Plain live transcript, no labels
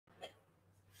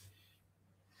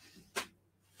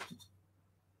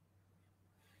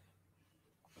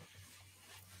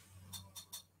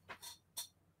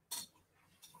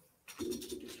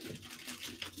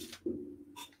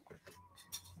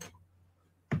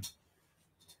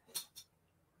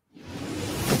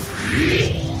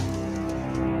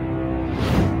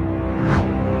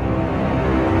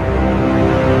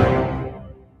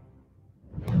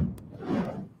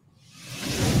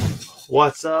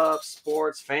What's up,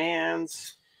 sports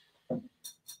fans?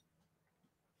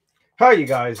 How are you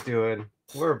guys doing?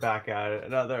 We're back at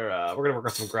it. We're gonna work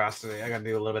on some grass today. I gotta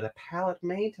do a little bit of palette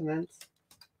maintenance.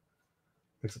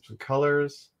 Mix up some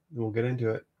colors, and we'll get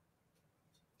into it.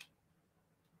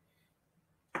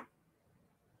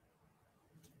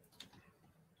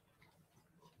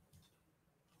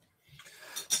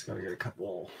 Just gotta get a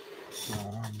couple.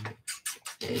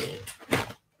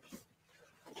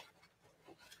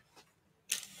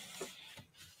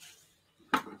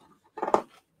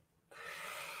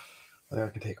 I think I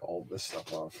can take all this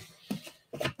stuff off.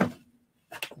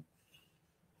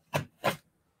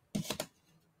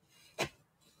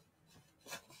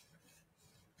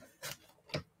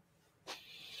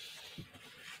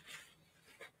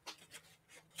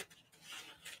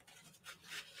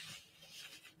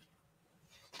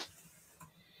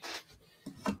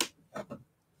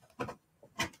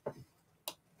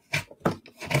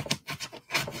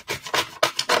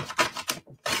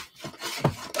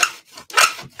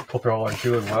 Hope you all are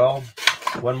doing well.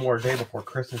 One more day before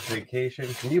Christmas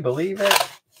vacation. Can you believe it?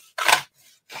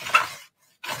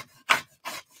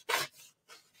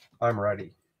 I'm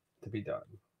ready to be done.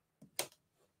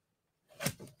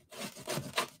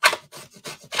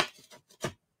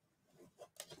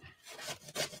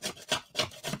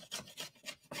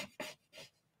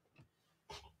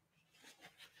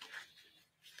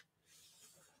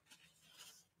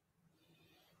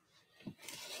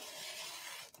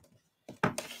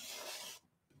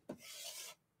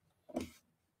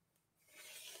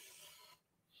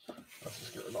 Let's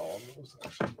just get rid of all of those,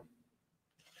 actually.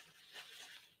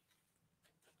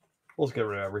 We'll just get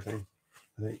rid of everything,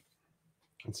 I think,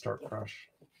 and start fresh.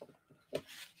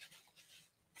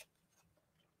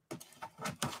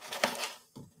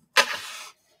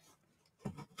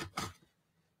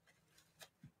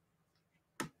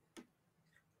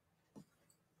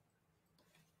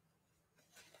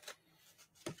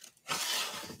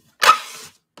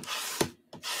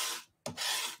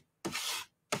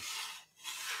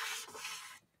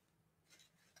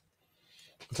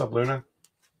 What's up, Luna?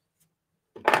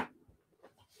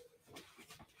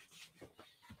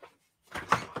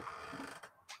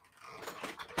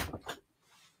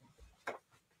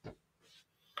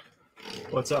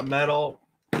 What's up, Metal?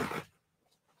 The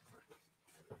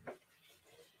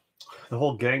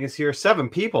whole gang is here. 7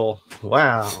 people.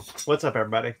 Wow. What's up,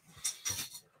 everybody?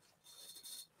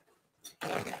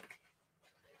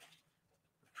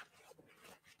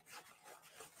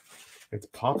 It's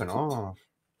popping off.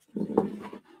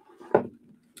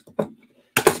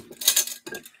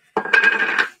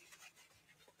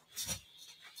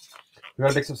 We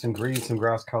gotta mix up some green, some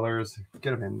grass colors, get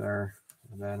them in there,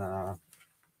 and then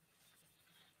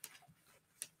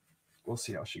we'll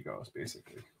see how she goes.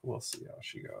 Basically, we'll see how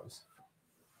she goes.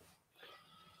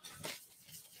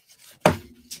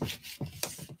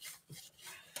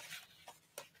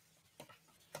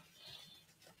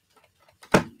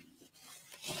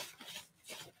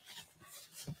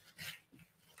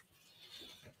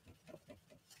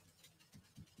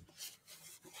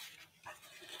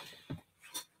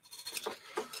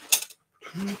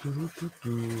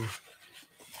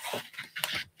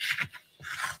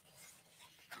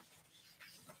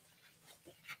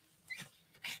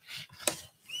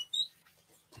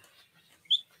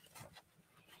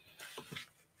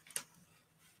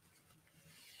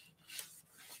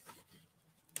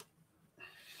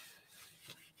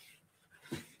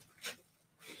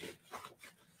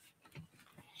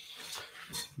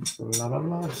 La la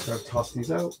la. Just gotta toss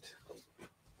these out.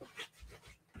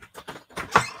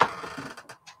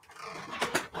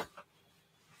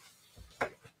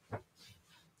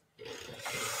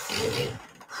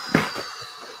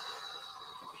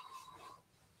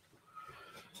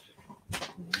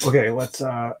 Okay, let's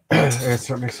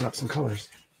start mixing up some colors.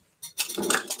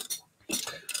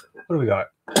 What do we got?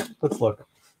 Let's look.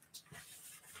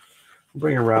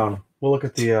 Bring it around. We'll look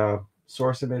at the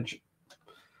source image.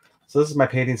 So this is my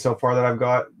painting so far that I've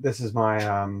got. This is my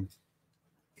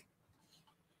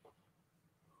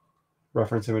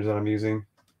reference image that I'm using.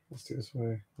 Let's do this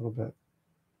way a little bit.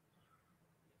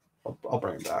 I'll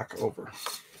bring it back over.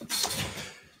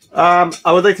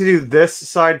 I would like to do this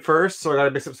side first, so I got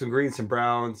to mix up some greens, some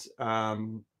browns,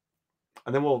 and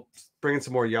then we'll bring in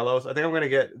some more yellows. I think I'm going to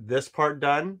get this part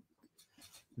done.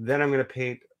 Then I'm going to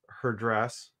paint her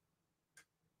dress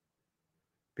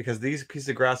because these pieces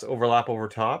of grass overlap over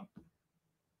top.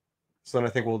 So then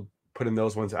I think we'll put in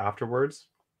those ones afterwards.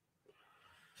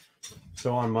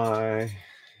 So on my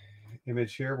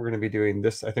image here, we're going to be doing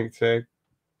this, I think, today.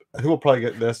 I think we'll probably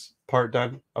get this part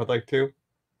done. I would like to.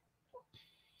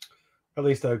 at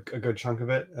least a good chunk of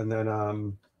it, and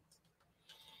then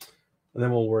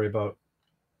we'll worry about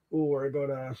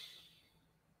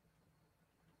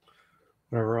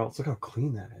whatever else. Look how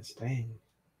clean that is. Dang.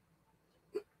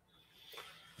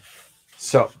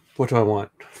 So what do I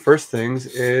want? First things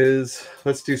is,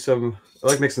 let's do some, I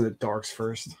like mixing the darks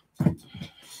first.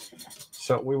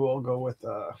 So we will go with,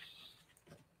 I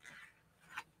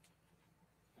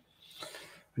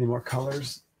need more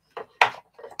colors.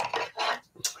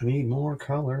 I need more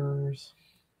colors.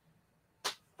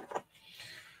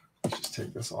 Let's just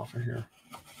take this off of here.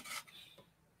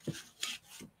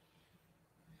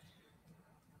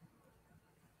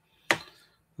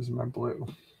 This is my blue.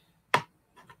 Put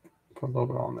a little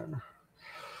bit on there.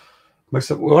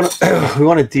 Mix up. We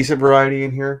want a decent variety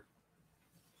in here.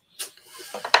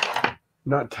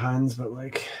 Not tons, but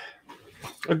like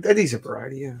a decent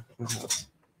variety. Yeah.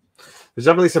 There's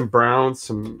definitely some browns,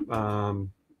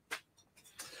 some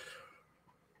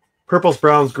purples,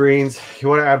 browns, greens. You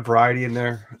want to add variety in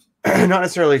there. Not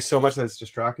necessarily so much that it's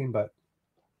distracting, but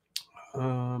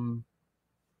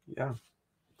yeah.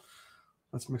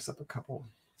 Let's mix up a couple.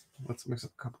 Let's mix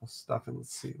up a couple of stuff and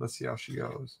let's see how she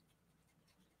goes.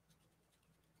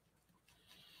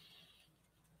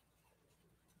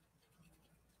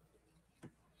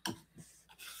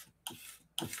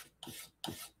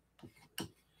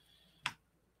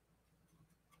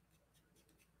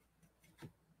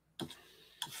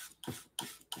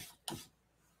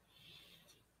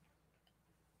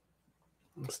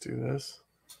 Let's do this.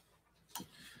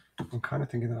 I'm kind of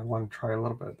thinking that I want to try a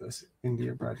little bit of this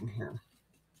India bread in here.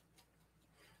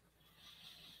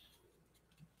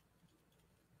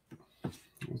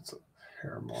 It's a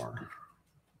hair more.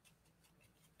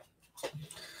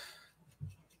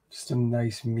 Just a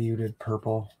nice muted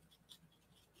purple.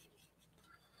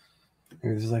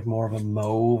 Maybe this is like more of a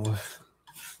mauve.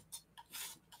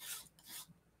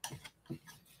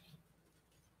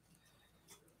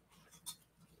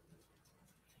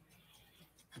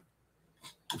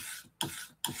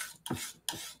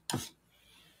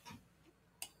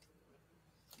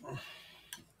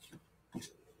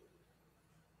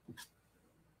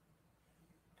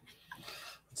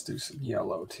 Let's do some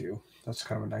yellow too. That's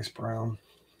kind of a nice brown.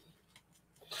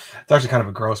 It's actually kind of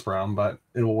a gross brown, but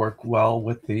it will work well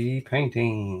with the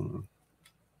painting.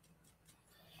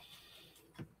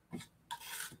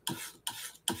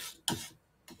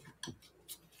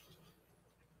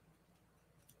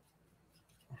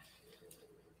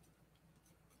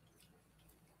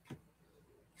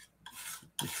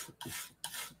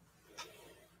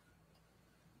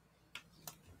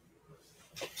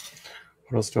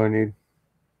 What else do I need?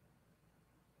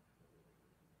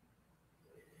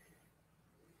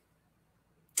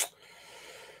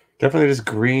 Definitely just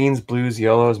greens, blues,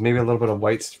 yellows, maybe a little bit of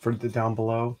whites for the down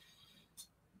below.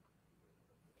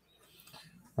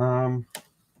 So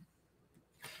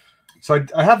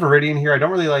I have Viridian here. I don't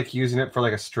really like using it for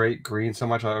like a straight green so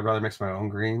much. I'd rather mix my own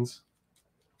greens.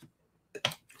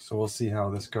 So we'll see how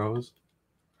this goes.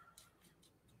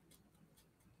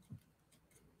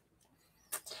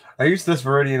 I use this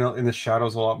Viridian in the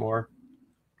shadows a lot more.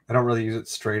 I don't really use it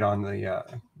straight on the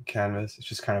canvas. It's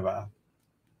just kind of a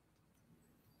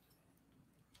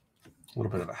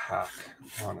little bit of a hack,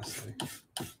 honestly.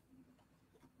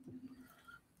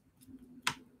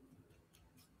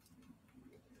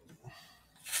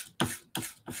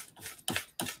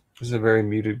 This is a very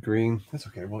muted green. That's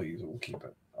okay. We'll use it. We'll keep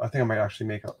it. I think I might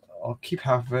actually I'll keep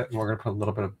half of it, and we're going to put a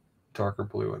little bit of darker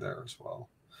blue in there as well,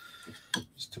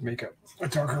 just to make a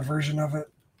darker version of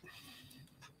it.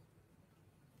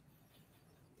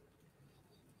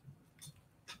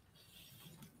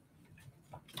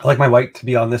 I like my white to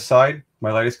be on this side,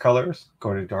 my lightest colors,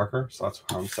 going to darker. So that's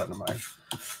how I'm setting my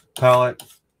palette.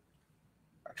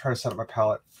 I try to set up my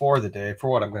palette for the day, for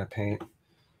what I'm going to paint.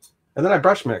 And then I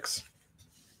brush mix.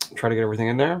 Try to get everything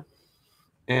in there.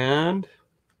 And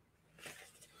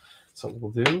that's what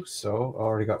we'll do. So I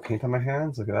already got paint on my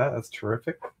hands. Look at that. That's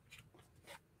terrific.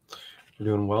 We're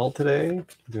doing well today. We're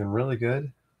doing really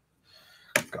good.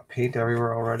 Got paint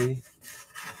everywhere already.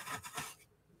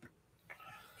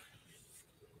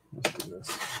 Let's do this.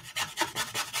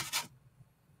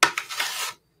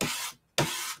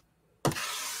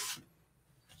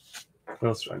 What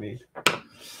else do I need?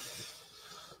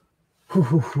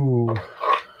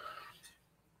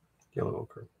 Yellow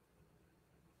ochre.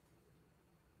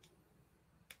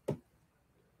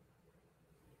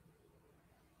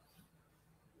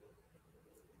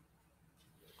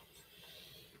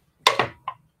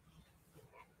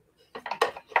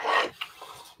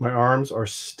 My arms are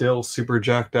still super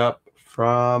jacked up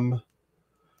from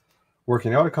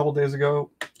working out a couple days ago.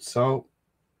 So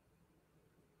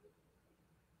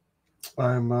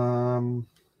I'm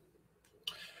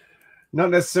not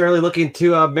necessarily looking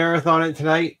to marathon it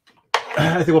tonight.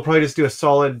 I think we'll probably just do a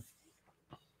solid.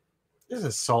 This is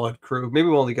a solid crew. Maybe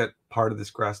we'll only get part of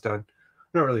this grass done. I'm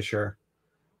not really sure.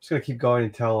 I'm just gonna keep going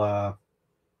until I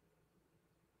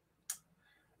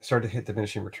start to hit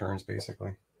diminishing returns,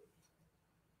 basically.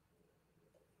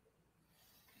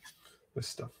 This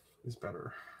stuff is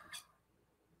better.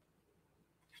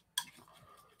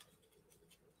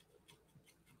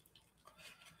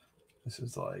 This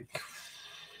is like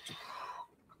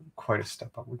quite a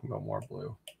step up. We can go more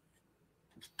blue.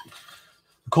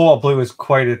 The cobalt blue is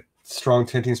quite a strong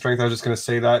tinting strength. I was just going to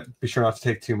say that. Be sure not to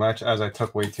take too much, as I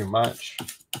took way too much.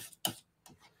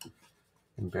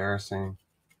 Embarrassing.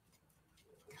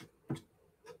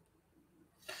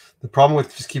 The problem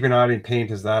with just keeping adding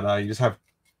paint is that you just have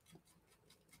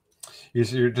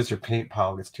your paint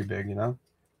pile gets too big, you know.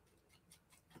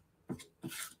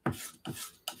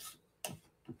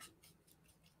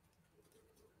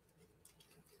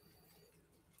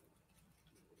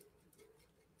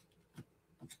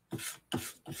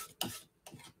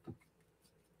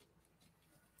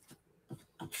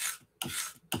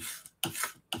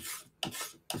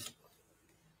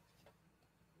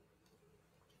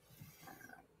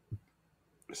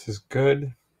 This is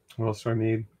good. What else do I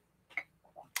need?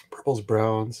 Purples,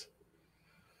 browns.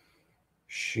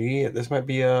 This might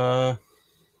be good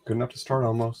enough to start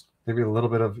almost. Maybe a little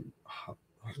bit of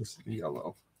this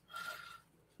yellow.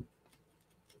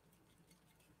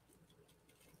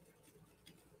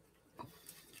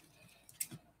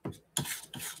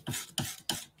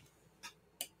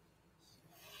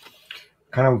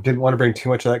 Kind of didn't want to bring too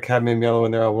much of that cadmium yellow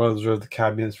in there. I wanted to reserve the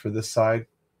cadmiums for this side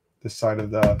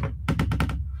of the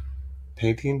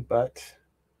painting, but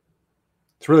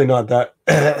it's really not that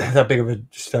that big of a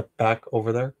step back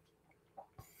over there.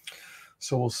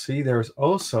 So we'll see. There's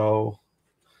also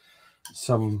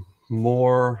some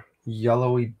more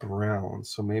yellowy brown.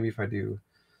 So maybe if I do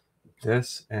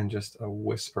this and just a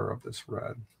whisper of this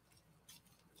red.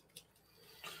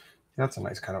 That's a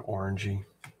nice kind of orangey,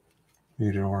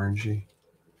 muted orangey.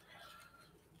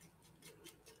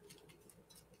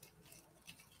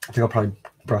 I think I'll probably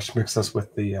brush mix this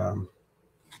with the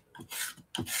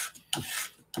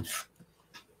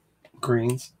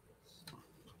greens.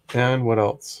 And what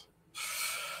else?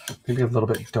 Maybe a little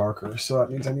bit darker. So that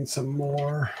means I need some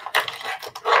more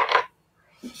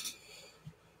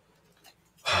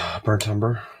burnt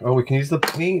umber. Oh, we can use the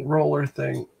paint roller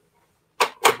thing.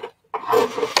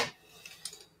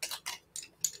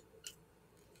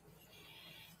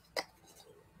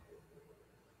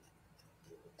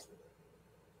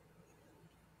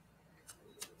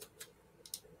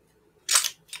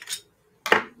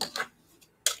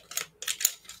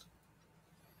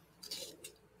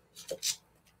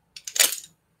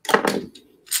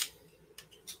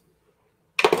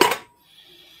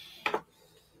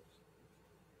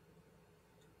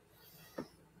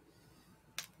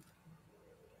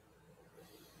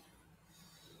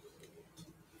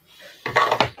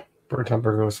 Burnt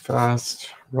umber goes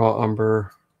fast. Raw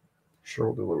umber. Sure,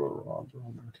 we'll do a little bit of raw umber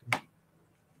on there too.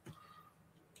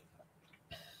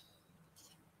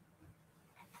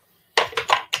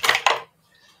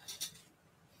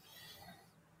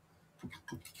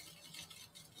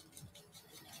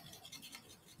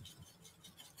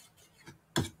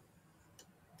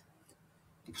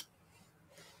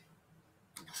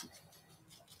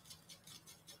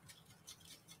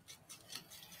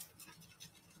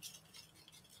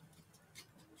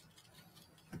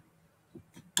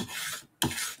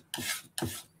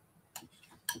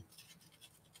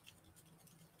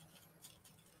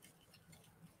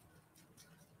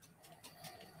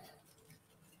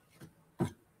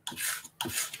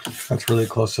 That's really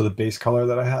close to the base color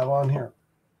that I have on here.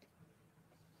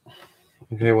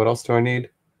 Okay, what else do I need?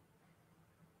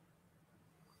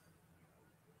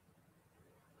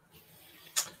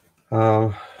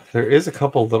 There is a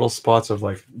couple little spots of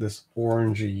like this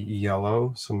orangey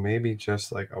yellow, so maybe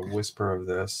just like a whisper of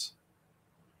this.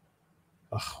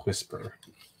 A whisper.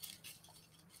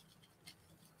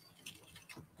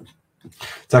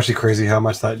 It's actually crazy how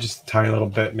much that just a tiny little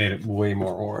bit made it way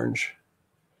more orange.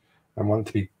 I want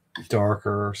it to be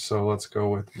darker, so let's go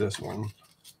with this one.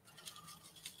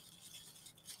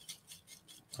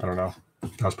 I don't know.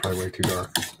 That was probably way too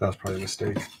dark. That was probably a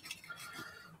mistake.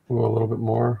 We'll go a little bit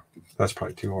more. That's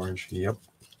probably too orange. Yep.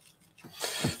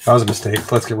 That was a mistake.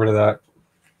 Let's get rid of that.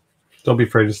 Don't be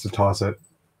afraid just to toss it.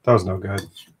 That was no good.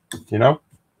 You know?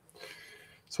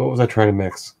 So what was I trying to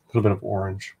mix? A little bit of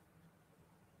orange.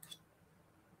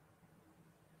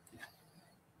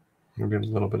 Maybe a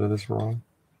little bit of this raw.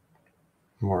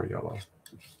 More yellow.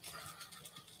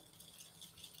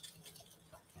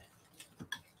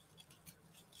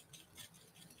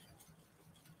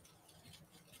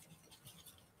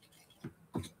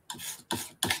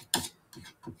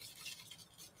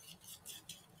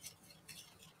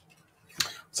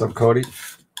 What's up, Cody?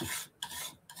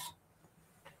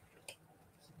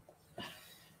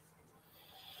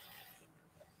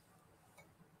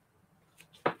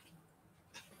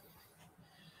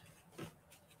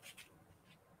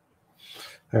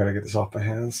 I gotta get this off my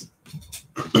hands.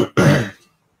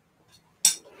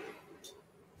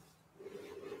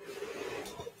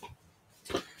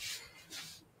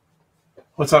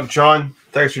 What's up, John?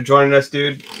 Thanks for joining us,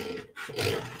 dude.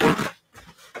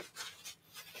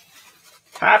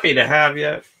 Happy to have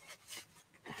you.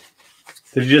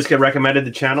 Did you just get recommended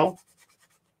the channel?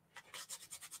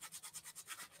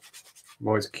 I'm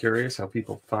always curious how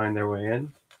people find their way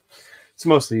in. It's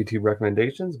mostly YouTube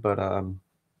recommendations, but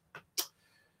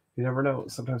you never know.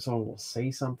 Sometimes someone will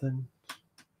say something.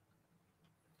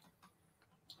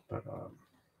 But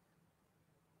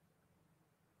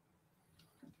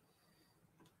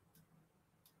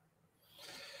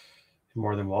you're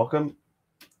more than welcome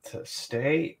to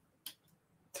stay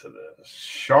to the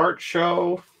Shart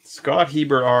Show. Scott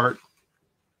Hebert art.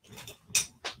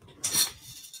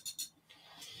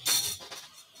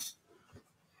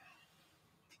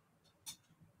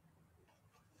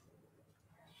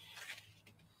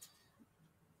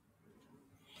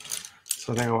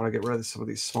 So I think I want to get rid of some of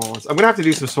these small ones. I'm going to have to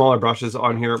do some smaller brushes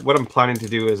on here. What I'm planning to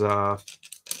do is we're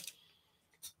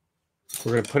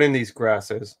going to put in these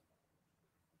grasses.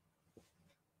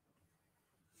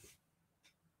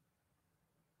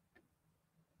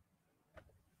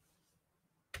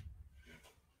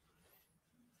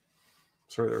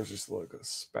 Sorry, there was just like a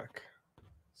speck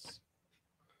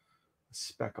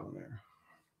on there.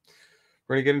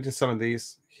 We're going to get into some of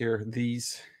these here.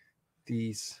 These.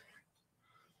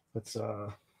 Let's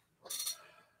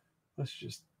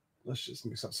just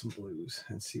mix up some blues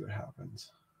and see what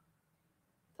happens.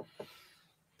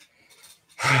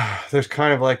 There's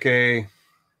kind of like there's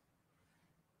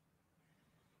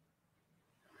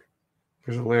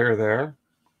a layer there.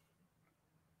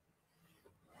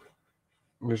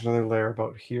 There's another layer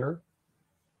about here.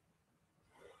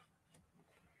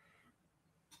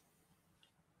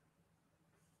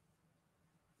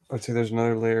 I'd say there's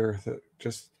another layer that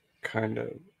just kind of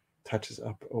touches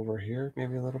up over here,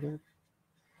 maybe a little bit.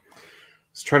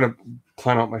 Just trying to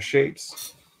plan out my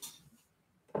shapes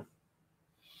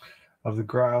of the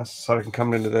grass so I can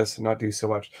come into this and not do so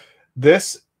much.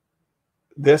 This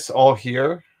all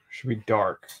here should be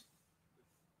dark.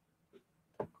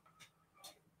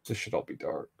 This should all be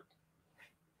dark.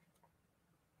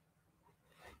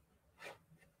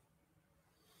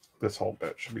 This whole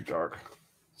bit should be dark.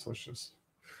 So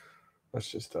let's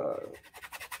just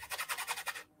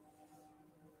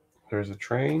there's a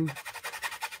train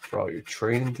for all you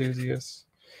train enthusiasts.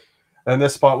 And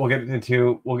this spot we'll get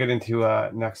into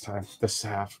next time. This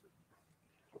half.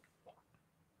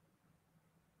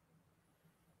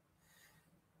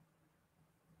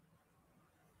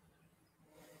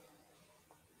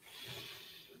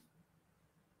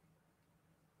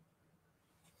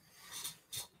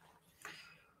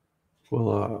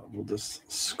 We'll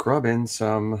just scrub in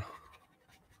some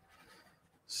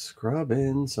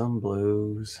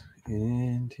blues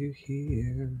into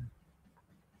here.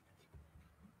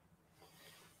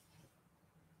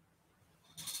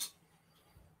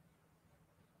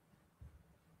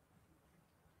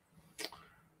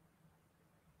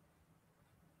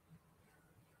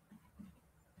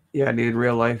 Yeah, dude,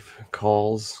 real life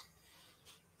calls.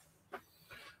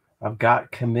 I've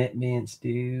got commitments,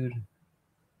 dude.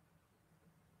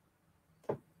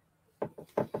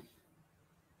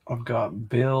 I've got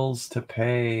bills to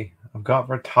pay. I've got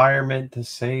retirement to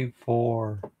save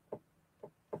for.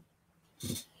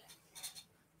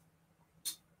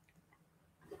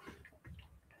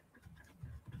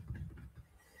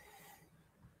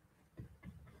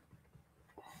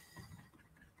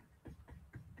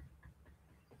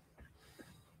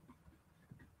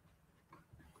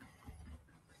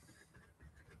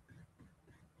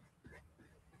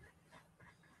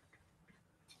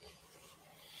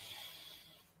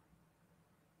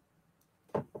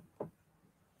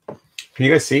 Can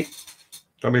you guys see?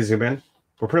 Want me to zoom in?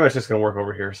 We're pretty much just going to work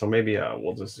over here, so maybe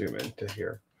we'll just zoom in to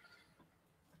here.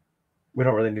 We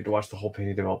don't really need to watch the whole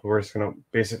painting develop. We're just going to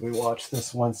basically watch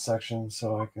this one section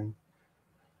so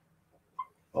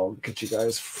I'll get you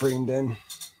guys framed in.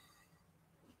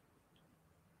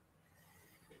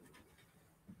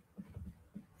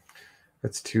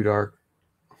 It's too dark.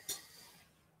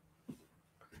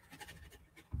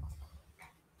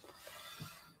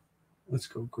 Let's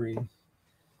go green.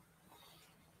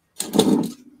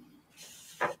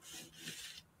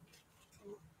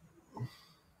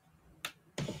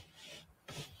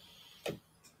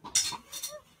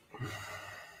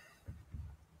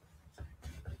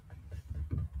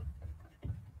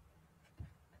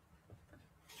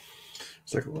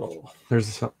 It's like a little,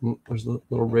 there's a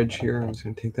little ridge here. I'm just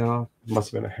going to take that off.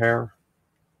 Must have been a hair.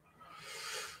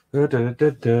 Looking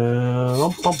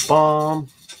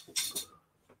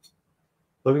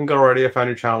good already. I found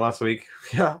your channel last week.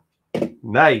 Yeah.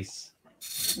 Nice.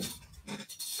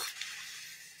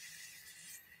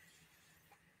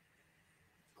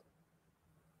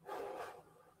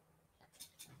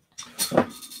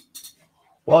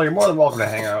 Well, you're more than welcome to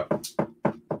hang out.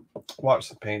 Watch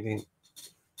the painting.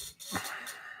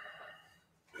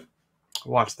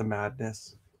 Watch the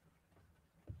madness.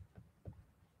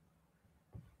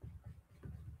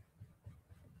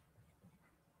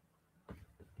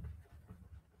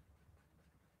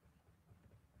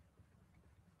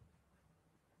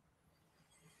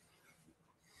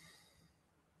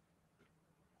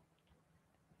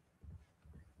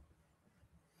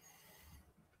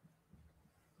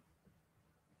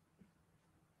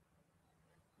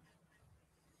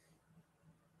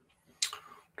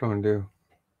 What do I do?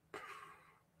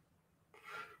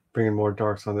 Bringing more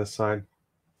darks on this side.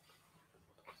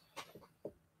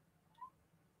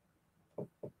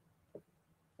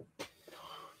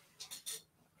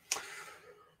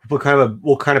 We'll kind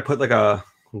of put like a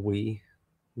we'll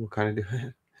kind of do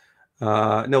it.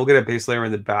 No, we'll get a base layer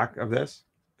in the back of this,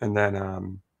 and then I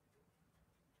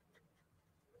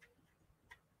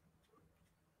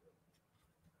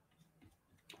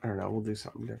don't know. We'll do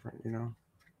something different, you know.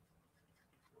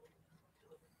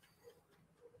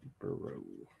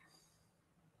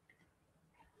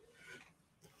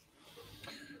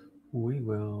 We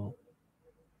will.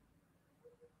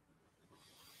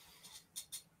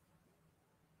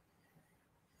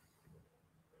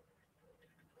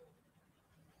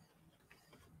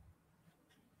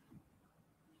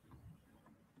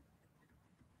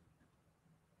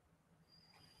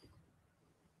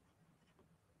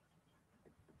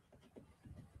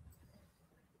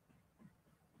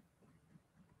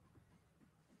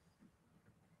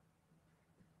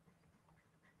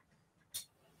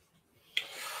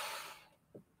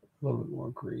 A little bit more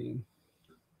green.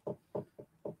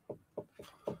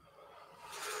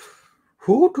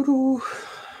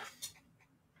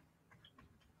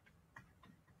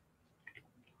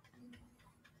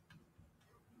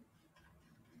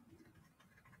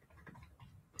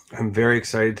 I'm very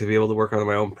excited to be able to work on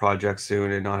my own project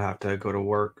soon and not have to go to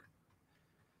work.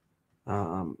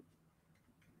 A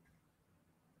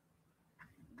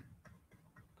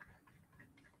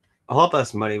lot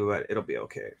less money, but it'll be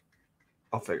okay.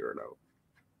 I'll figure it out.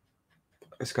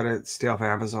 I just gotta stay off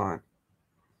Amazon.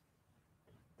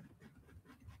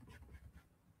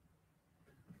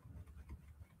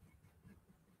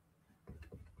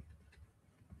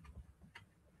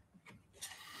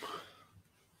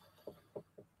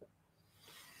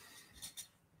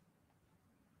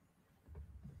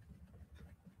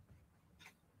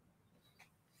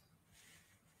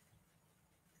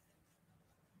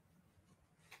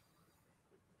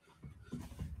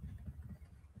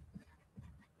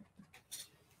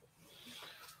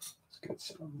 Get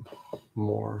some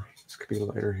more. This could be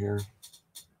lighter here.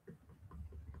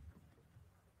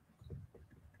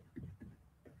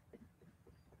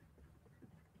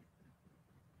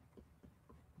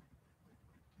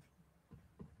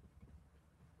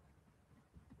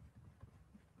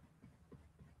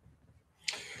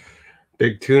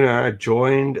 Big Tuna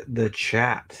joined the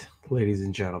chat, ladies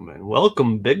and gentlemen.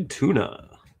 Welcome, Big Tuna.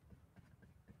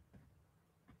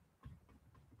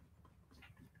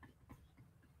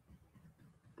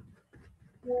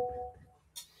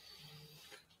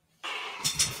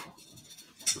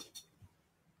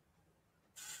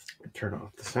 Turn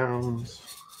off the sounds.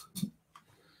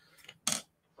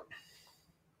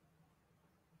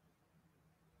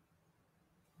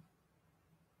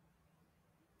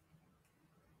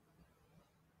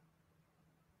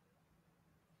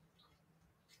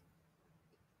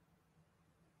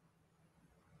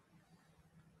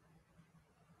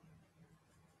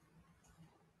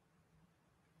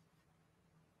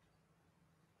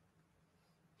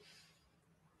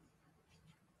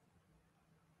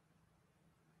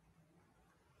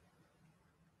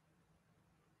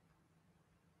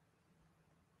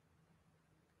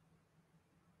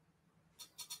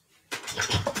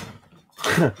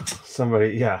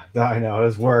 Somebody, yeah, I know it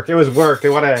was work. It was work. They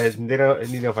don't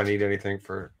know if I need anything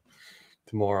for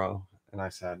tomorrow, and I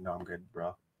said no, I'm good,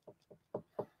 bro.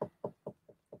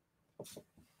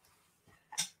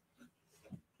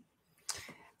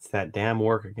 It's that damn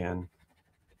work again.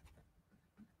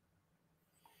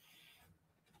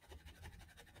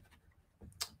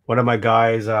 One of my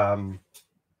guys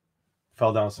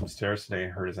fell down some stairs today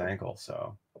and hurt his ankle,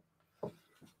 so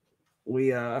we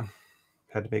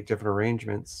had to make different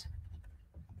arrangements.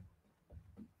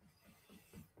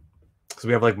 because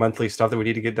we have like monthly stuff that we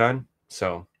need to get done.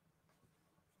 So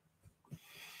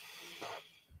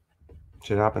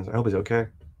shit happens. I hope he's okay.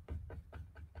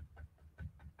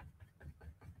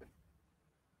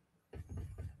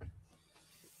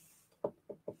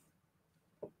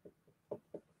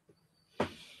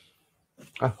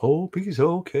 I hope he's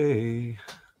okay.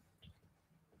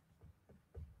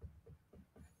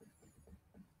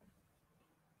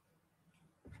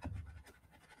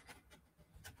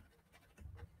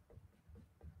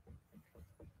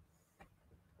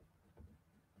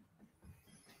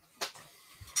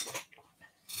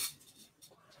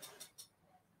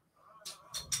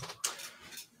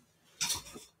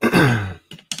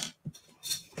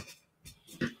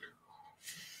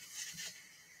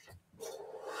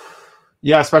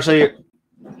 Yeah, especially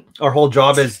our whole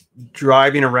job is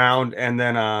driving around and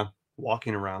then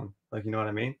walking around. Like, you know what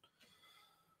I mean?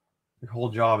 Your whole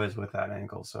job is with that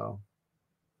ankle, so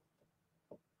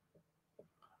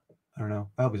I don't know.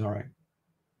 I hope he's all right.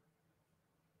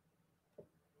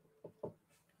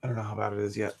 I don't know how bad it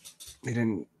is yet. I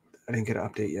didn't get an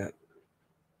update yet.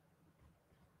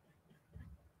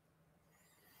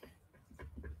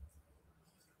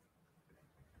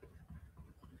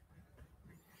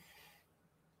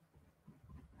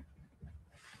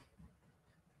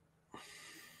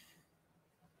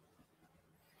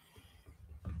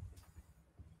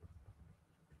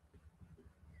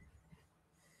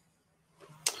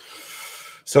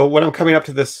 So when I'm coming up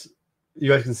to this, you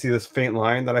guys can see this faint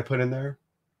line that I put in there.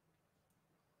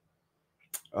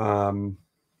 I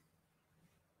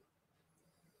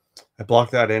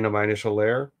blocked that into my initial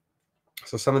layer.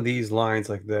 So some of these lines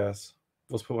like this,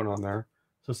 let's put one on there.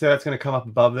 So say that's going to come up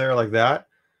above there like that.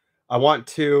 I want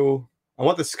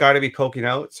the sky to be poking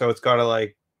out. So it's got to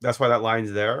like, that's why that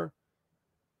line's there.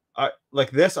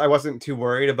 Like this, I wasn't too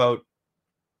worried about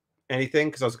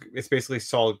anything because it's basically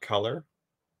solid color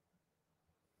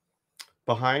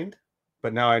behind.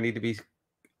 But now I need to be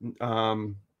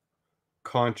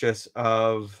conscious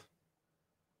of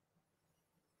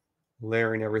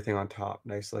layering everything on top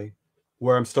nicely,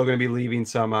 where I'm still going to be leaving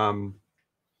some I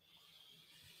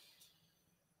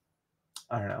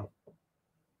don't know,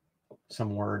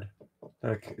 some word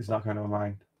that is not going to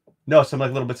mine. No, some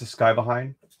like little bits of sky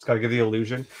behind. It's got to give the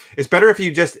illusion. It's better if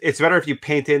you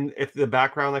paint in the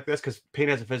background like this, because paint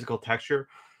has a physical texture.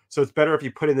 So it's better if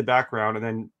you put in the background and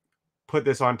then put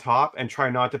this on top, and try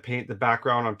not to paint the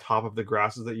background on top of the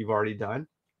grasses that you've already done,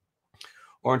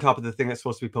 or on top of the thing that's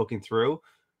supposed to be poking through.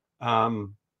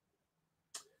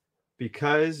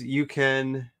 Because you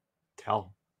can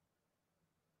tell.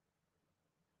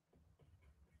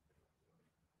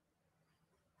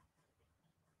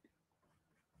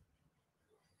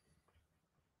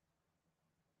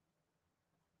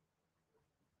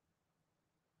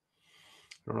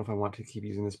 I don't know if I want to keep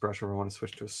using this brush or if I want to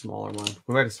switch to a smaller one.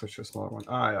 We might have switched to a smaller one.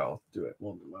 I'll do it.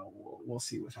 We'll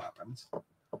see what happens.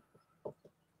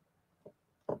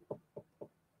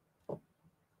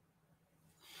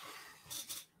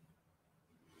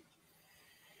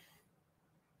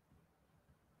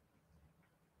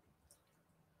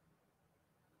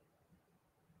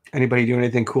 Anybody doing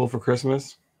anything cool for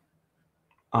Christmas?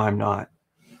 I'm not.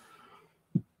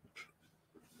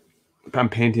 I'm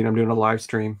painting. I'm doing a live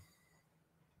stream.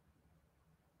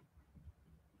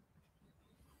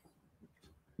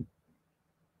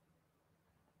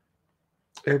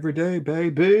 Every day,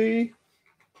 baby.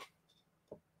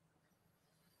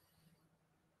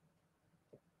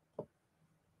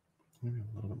 Maybe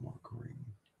a little bit more green.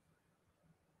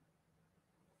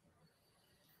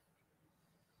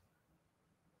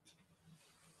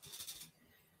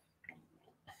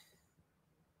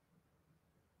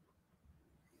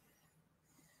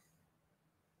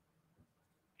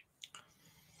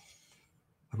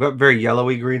 I've got very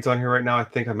yellowy greens on here right now. I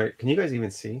think I might. Can you guys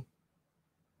even see?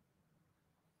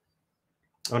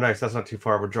 Oh, nice. That's not too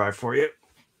far of a drive for you.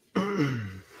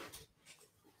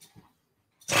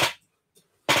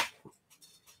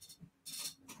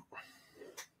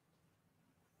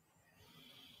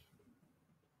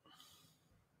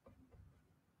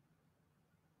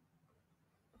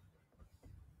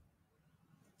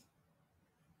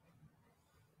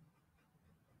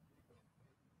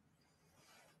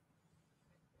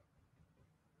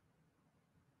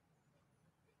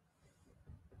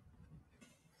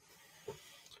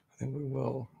 I think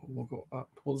we'll go up.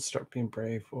 We'll just start being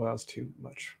brave. Well, that was too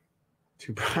much.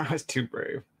 I was too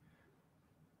brave.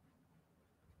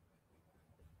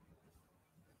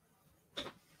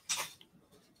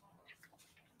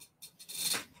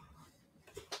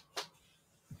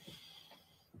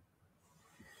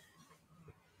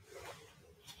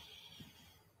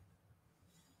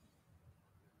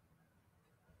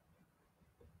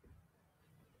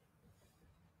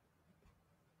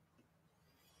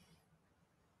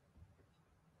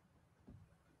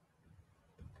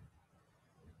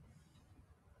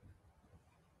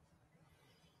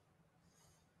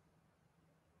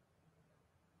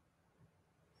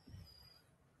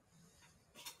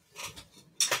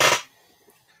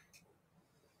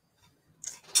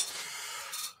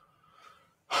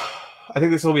 I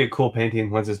think this will be a cool painting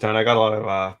once it's done. I got a lot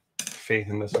of faith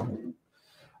in this one.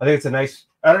 I think it's a nice.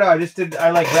 I don't know.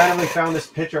 I like randomly found this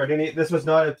picture. This was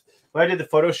not when I did the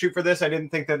photo shoot for this. I didn't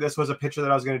think that this was a picture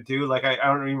that I was going to do. Like I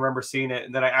don't even remember seeing it,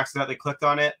 and then I accidentally clicked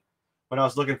on it when I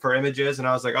was looking for images, and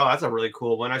I was like, oh, that's a really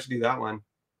cool one. I should do that one.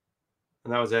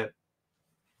 And that was it.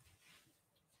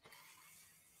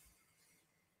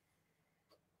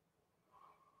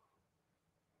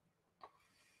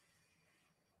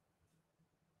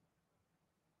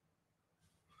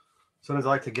 Sometimes I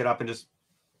like to get up and just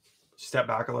step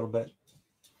back a little bit.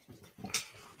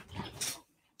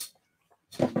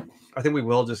 I think we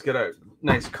will just get a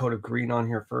nice coat of green on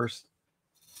here first,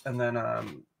 and then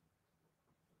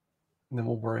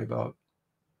we'll worry about.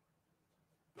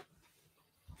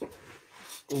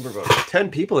 We're about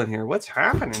 10 people in here. What's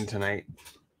happening tonight?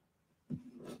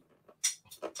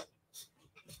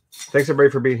 Thanks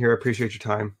everybody for being here. I appreciate your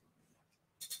time.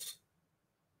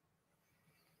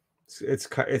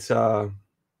 It's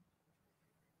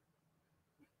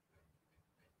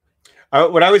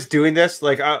when I was doing this,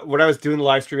 like when I was doing the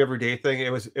live stream every day thing,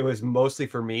 it was mostly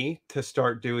for me to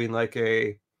start doing like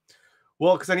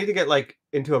because I need to get like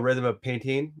into a rhythm of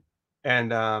painting,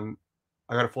 and I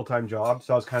got a full-time job,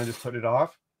 so I was kind of just putting it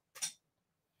off.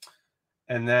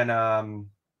 And then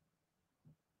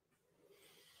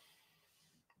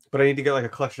but I need to get like a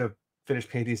collection of finished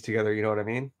paintings together, you know what I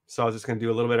mean? So I was just gonna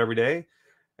do a little bit every day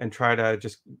and try to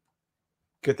just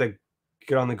get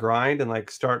on the grind and like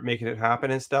start making it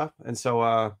happen and stuff. And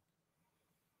so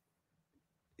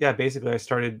yeah, basically I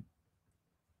started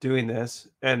doing this,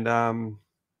 and I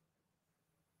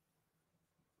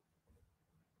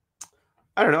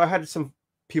don't know, I had some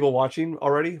people watching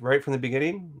already right from the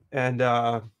beginning, and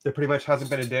there pretty much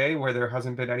hasn't been a day where there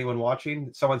hasn't been anyone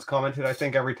watching. Someone's commented, I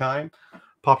think, every time,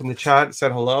 popped in the chat,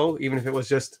 said hello, even if it was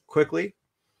just quickly.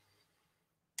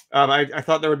 I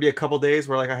thought there would be a couple days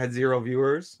where like I had 0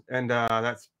 viewers, and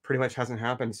that's pretty much hasn't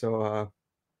happened. So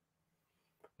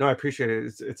no, I appreciate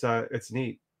it. It's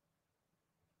neat.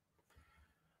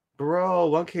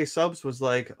 Bro, 1K subs was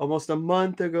like almost a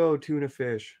month ago, Tuna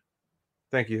Fish.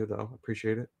 Thank you though.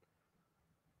 Appreciate it.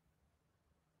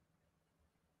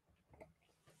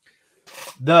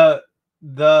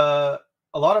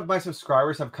 A lot of my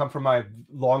subscribers have come from my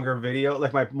longer video,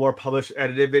 like my more published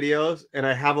edited videos, and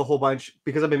I have a whole bunch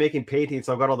because I've been making paintings,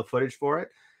 so I've got all the footage for it.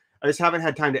 I just haven't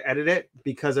had time to edit it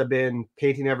because I've been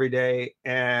painting every day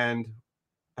and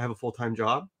I have a full-time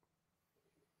job.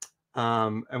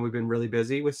 And we've been really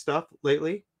busy with stuff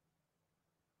lately,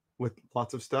 with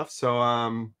lots of stuff. So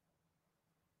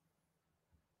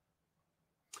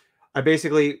I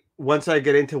basically, once I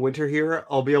get into winter here,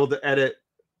 I'll be able to edit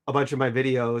a bunch of my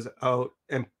videos out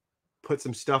and put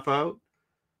some stuff out.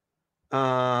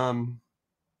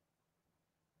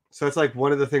 So it's like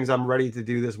one of the things I'm ready to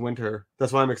do this winter.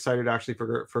 That's why I'm excited actually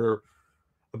for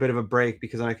a bit of a break,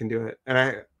 because then I can do it. And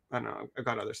I don't know, I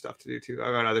got other stuff to do too.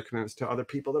 I got other commitments to other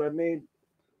people that I've made.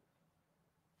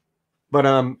 But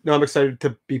no, I'm excited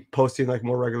to be posting like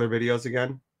more regular videos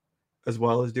again, as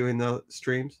well as doing the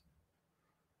streams.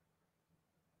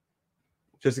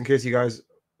 Just in case you guys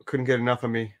couldn't get enough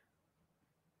of me.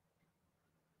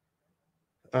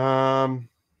 An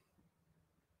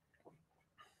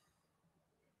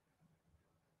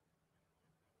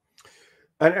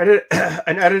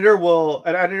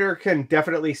editor can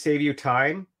definitely save you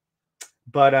time,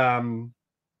 but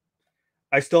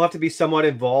I still have to be somewhat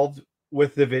involved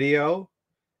with the video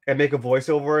and make a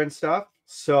voiceover and stuff.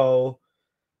 So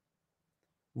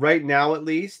right now, at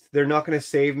least, they're not going to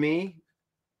save me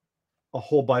a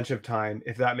whole bunch of time,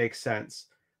 if that makes sense.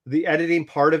 The editing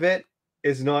part of it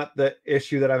is not the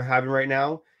issue that I'm having right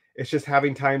now. It's just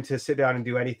having time to sit down and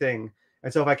do anything.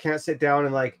 And so if I can't sit down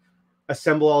and like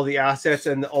assemble all the assets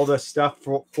and all the stuff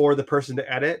for the person to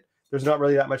edit, there's not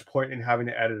really that much point in having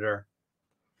an editor.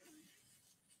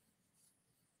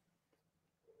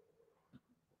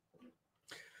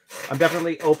 I'm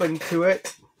definitely open to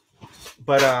it,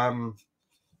 but I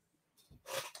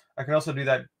can also do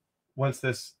that once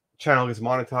this channel gets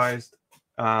monetized,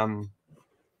 and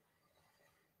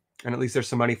at least there's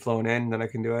some money flowing in, then I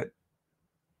can do it.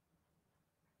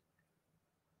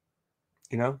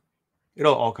 You know,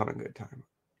 it'll all come in good time.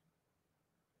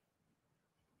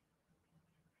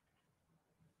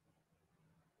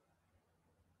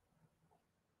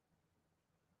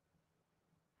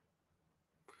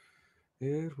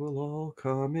 It will all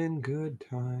come in good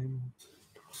time.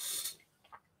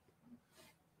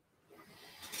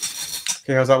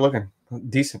 Okay, how's that looking?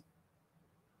 Decent.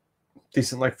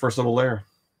 Decent, like first little layer.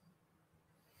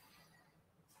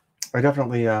 I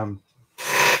definitely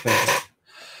think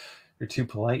you're too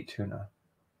polite, Tuna.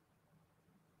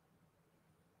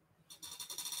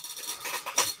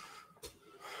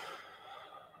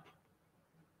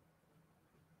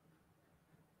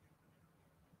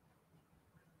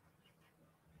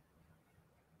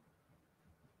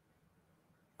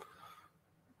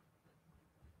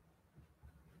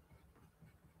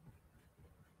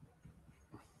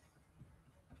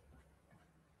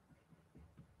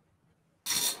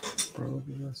 Look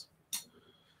at this.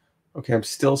 Okay, I'm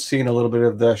still seeing a little bit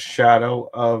of the shadow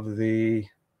of the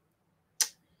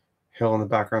hill in the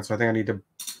background, so I think I need to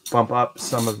bump up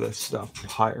some of this stuff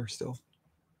higher still.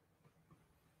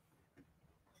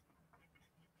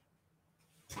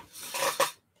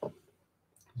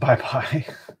 Bye-bye.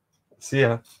 See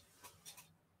ya.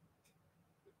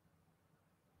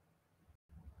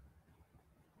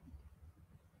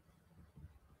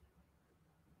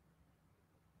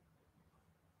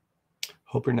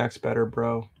 Hope your neck's better,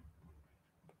 bro.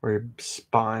 Or your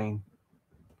spine.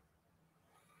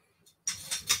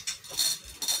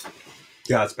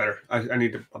 Yeah, that's better. I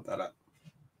need to pump that up.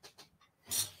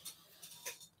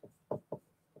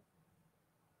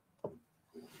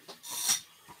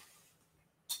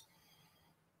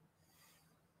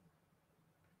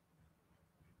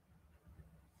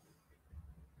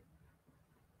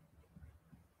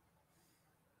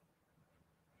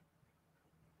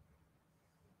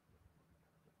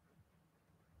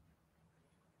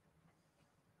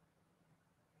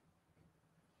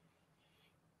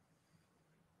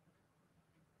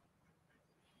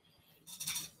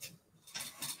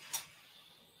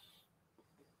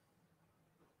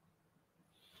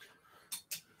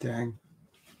 Dang.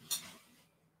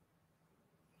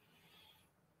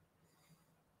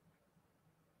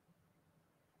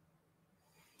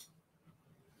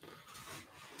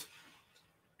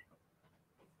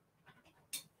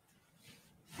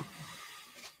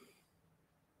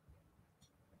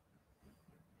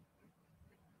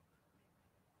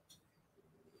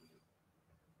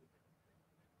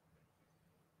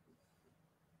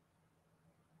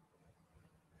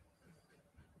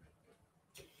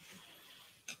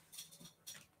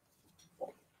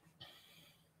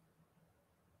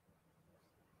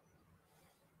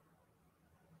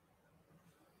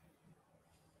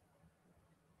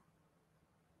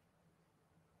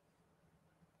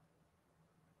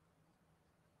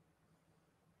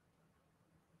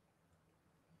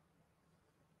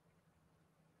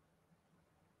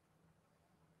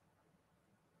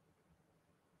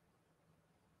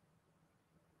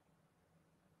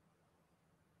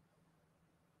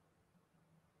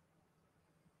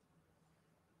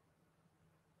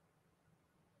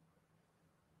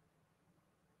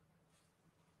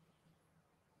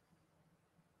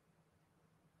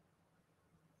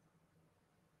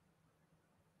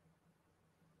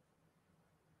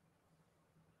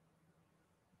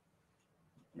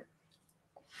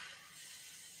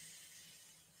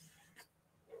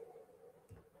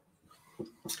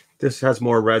 This has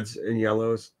more reds and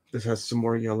yellows. This has some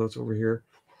more yellows over here.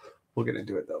 We'll get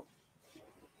into it though.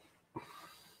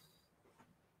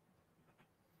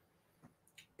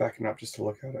 Backing up just to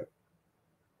look at it.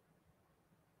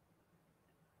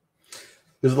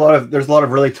 There's a lot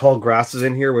of really tall grasses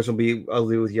in here, which will be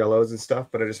ugly with yellows and stuff,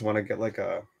 but I just want to get like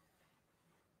a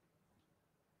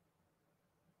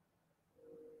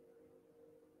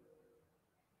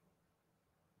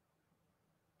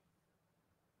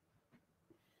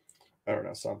I don't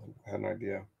know, something. I had an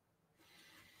idea.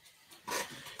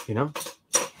 You know?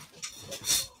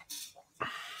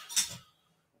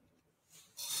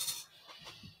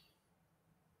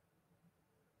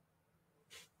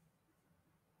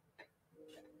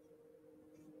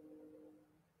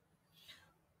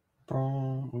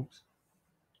 Oops.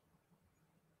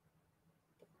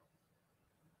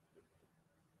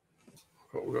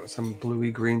 Oh, we got some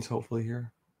bluey greens hopefully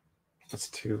here. That's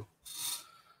two.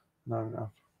 Not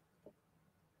enough.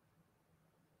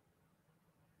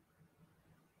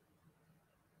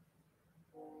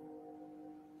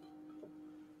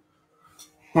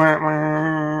 Wah,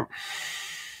 wah.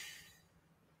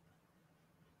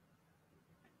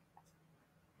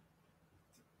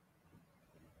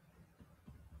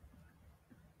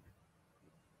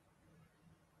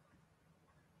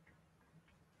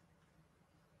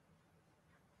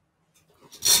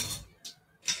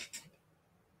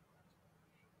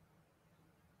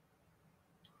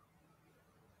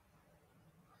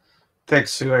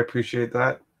 Thanks, Sue. I appreciate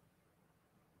that.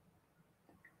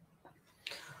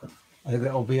 I think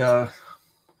that will be a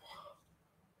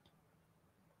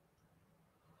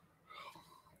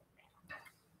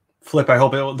flip. I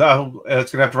hope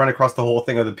it's gonna have to run across the whole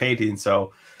thing of the painting,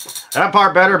 so that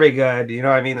part better be good. You know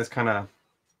what I mean? It's kind of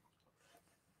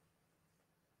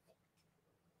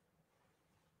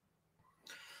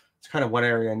one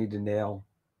area I need to nail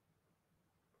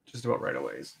just about right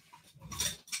away.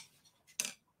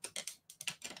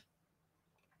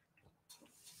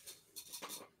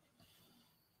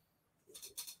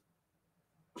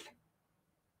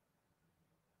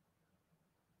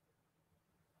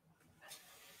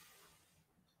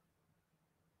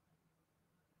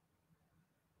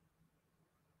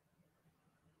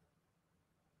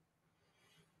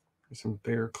 There's some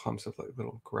bigger clumps of like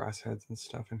little grass heads and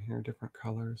stuff in here, different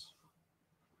colors.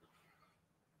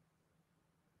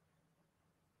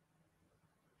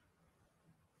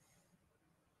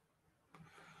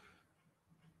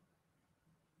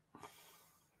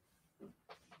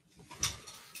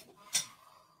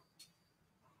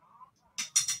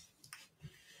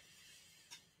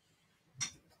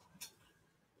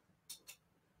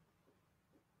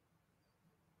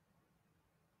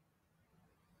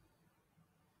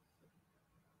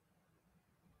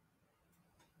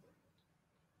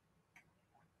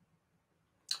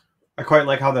 I quite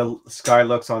like how the sky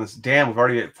looks on this. Damn, we've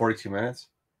already hit 42 minutes.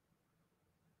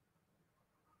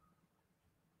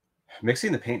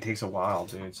 Mixing the paint takes a while,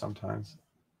 dude, sometimes.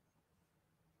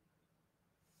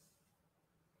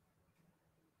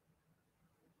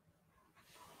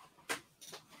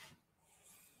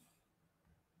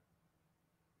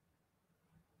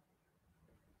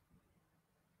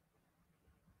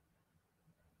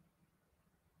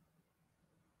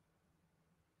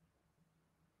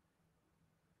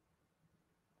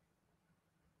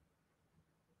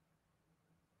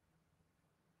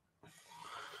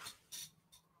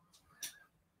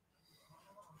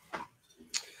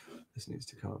 This needs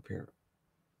to come up here.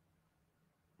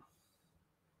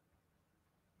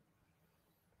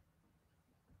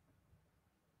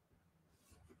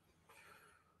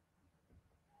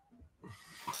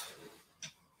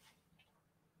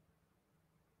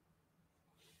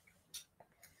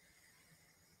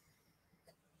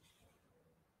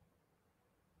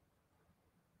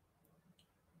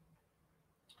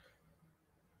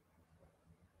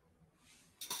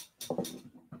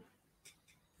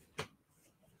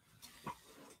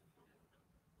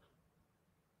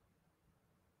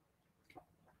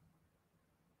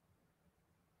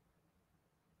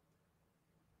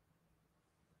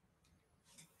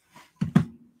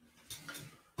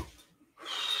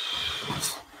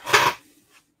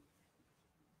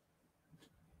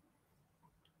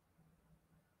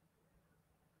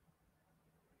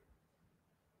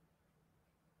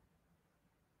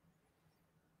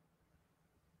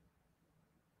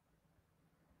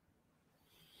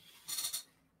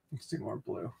 Let's do more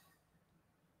blue.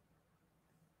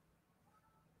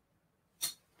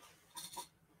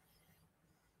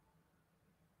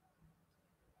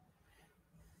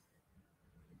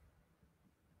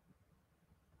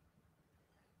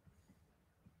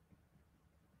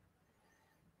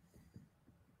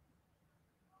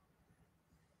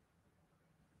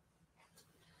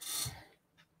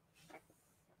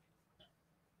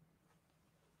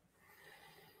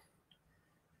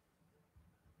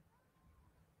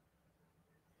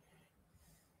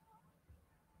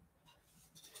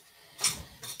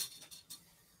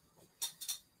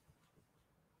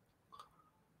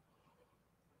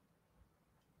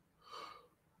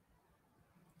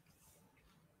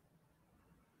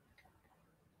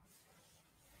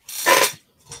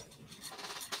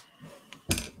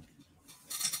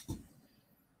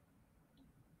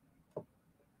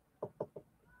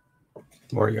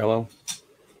 More yellow.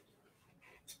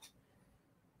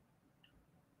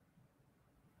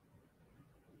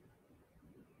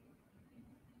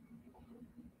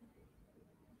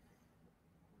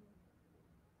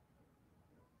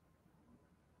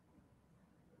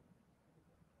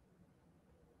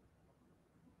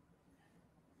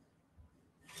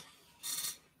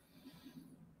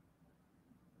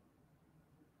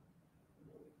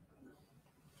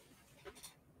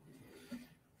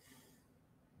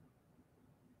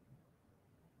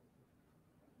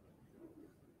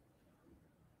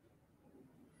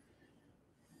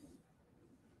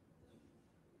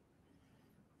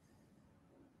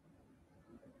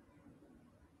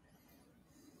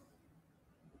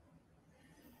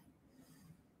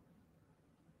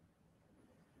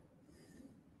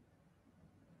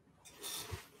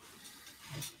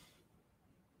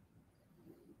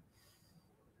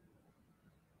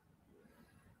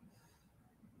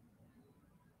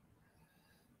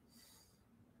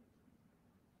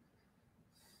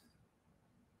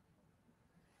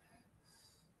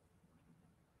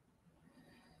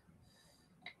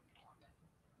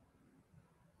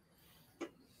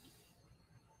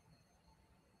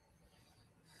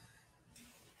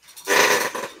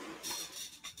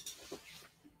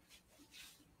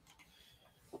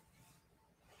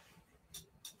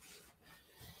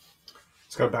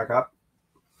 Let's go back up.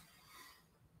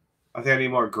 I think I need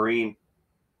more green.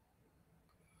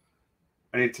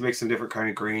 I need to make some different kind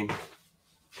of green.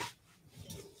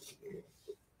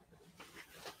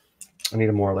 I need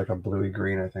a more like a bluey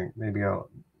green, I think. Maybe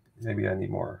I need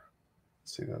more.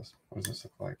 Let's see this. What does this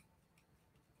look like?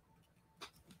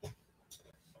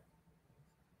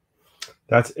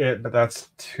 That's it, but that's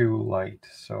too light,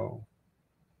 so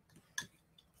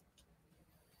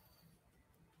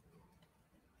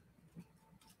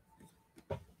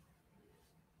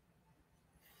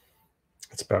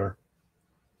it's better.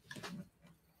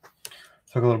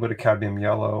 Took a little bit of cadmium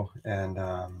yellow and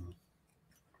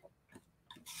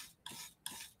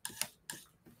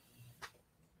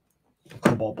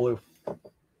cobalt blue.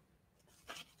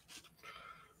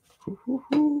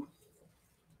 Hoo-hoo-hoo.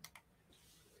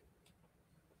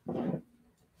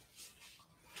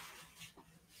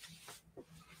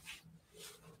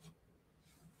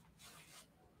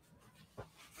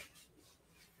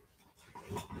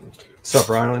 What's up,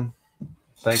 Rylan?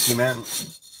 Thank you, man.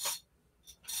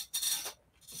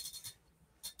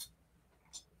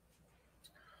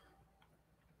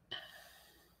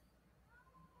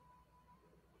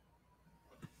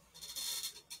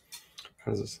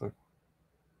 How does this look?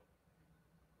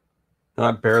 No,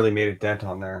 I barely made a dent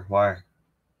on there. Why?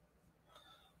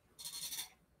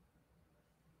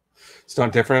 It's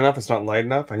not different enough. It's not light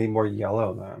enough. I need more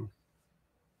yellow then.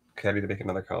 Okay, I need to make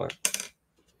another color.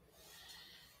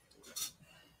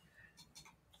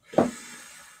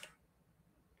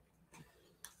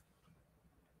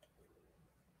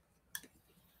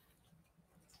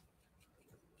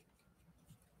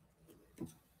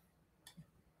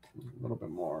 A little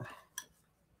bit more.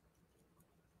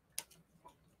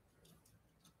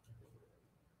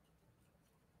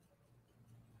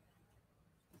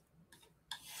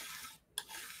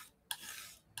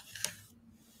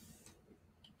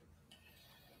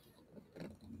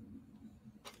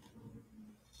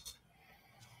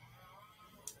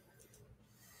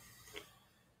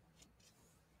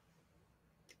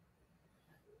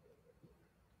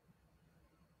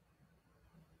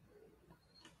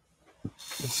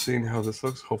 Let's see how this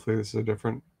looks. Hopefully this is a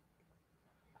different.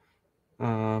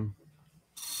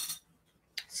 Let's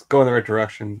go in the right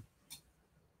direction.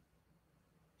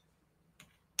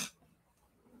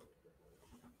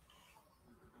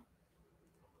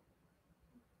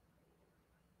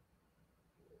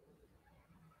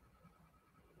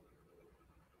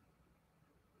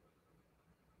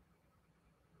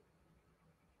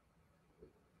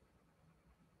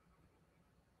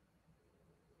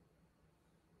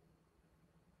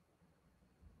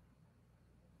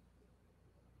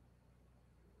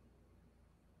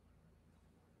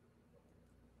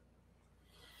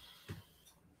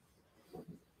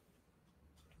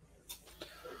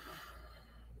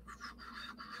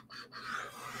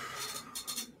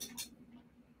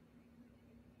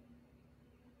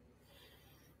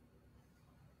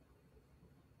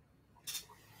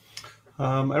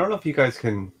 I don't know if you guys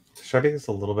can. Should I make this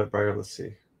a little bit brighter? Let's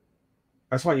see.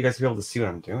 I just want you guys to be able to see what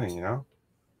I'm doing, you know?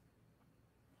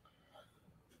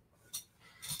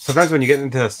 Sometimes when you get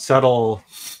into the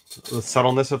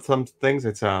subtleness of some things,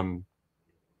 it's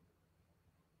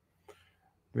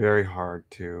very hard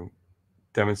to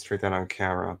demonstrate that on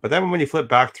camera. But then when you flip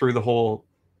back through the whole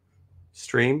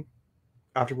stream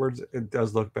afterwards, it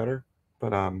does look better.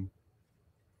 But I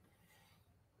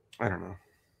don't know.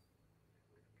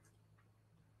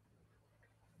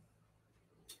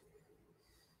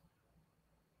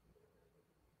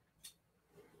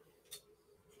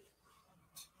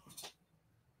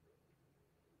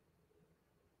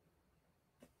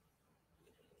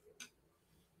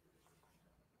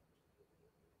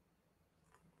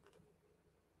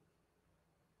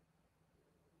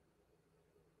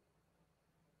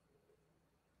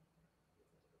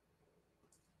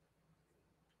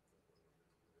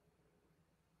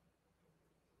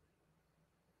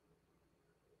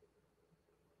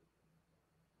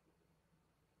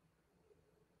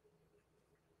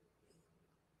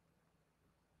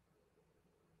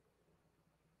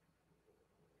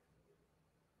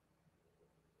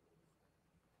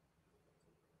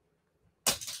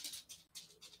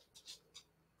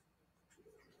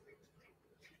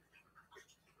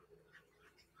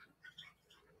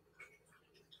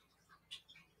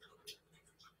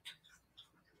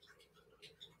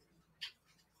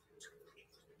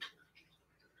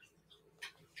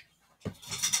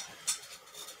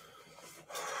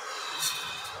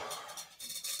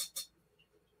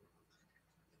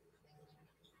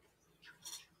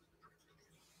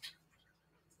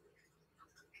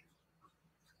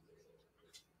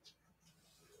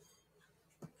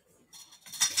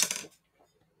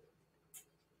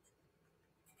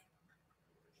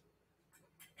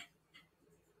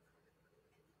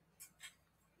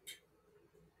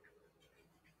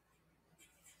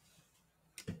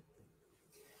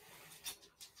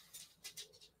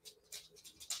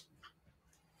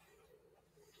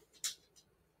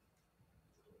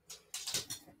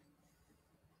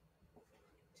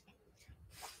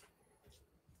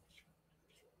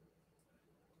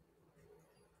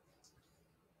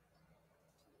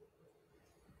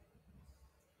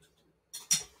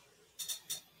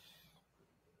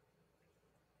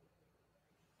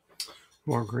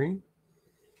 More green.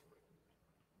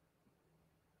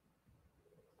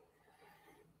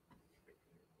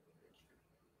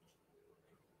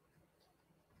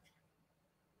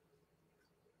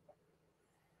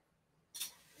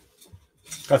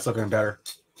 That's looking better.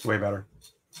 Way better.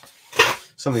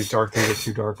 Some of these dark things are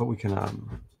too dark, but we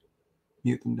can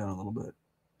mute them down a little bit.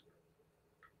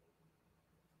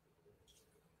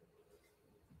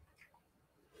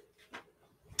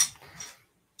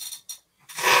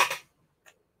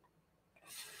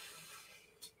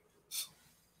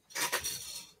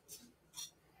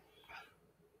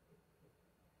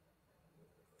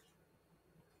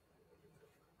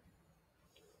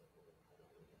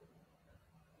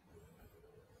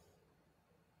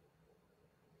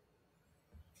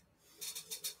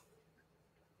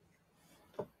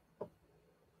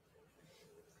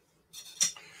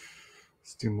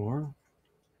 Let's do more.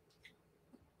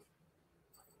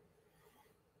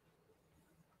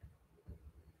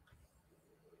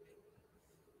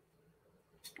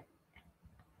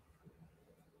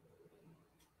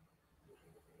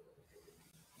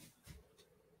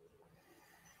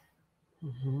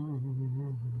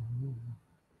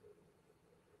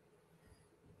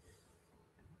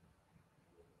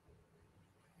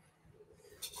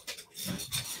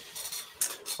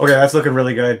 Okay, that's looking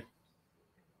really good.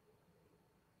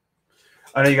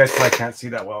 I know you guys probably can't see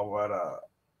that well, but well,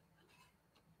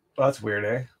 that's weird,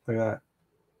 eh? Look at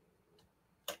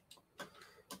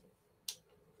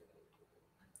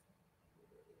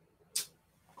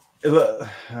that. It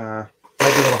might be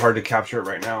a little hard to capture it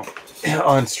right now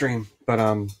on stream, but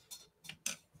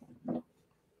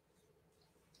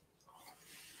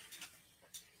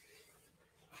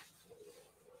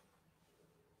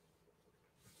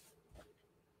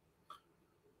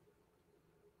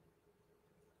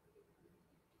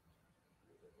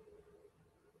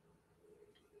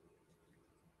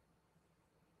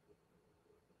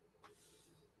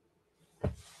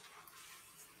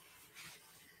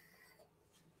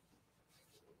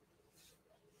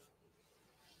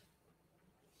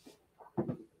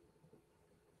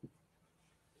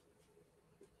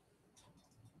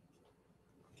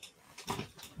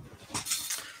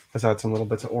let's add some little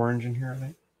bits of orange in here, I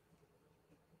think.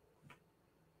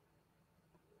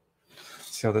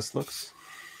 See how this looks?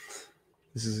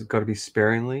 This has got to be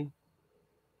sparingly.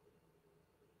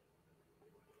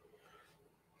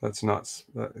 That's not,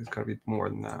 it's got to be more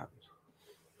than that.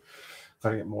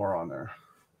 Got to get more on there.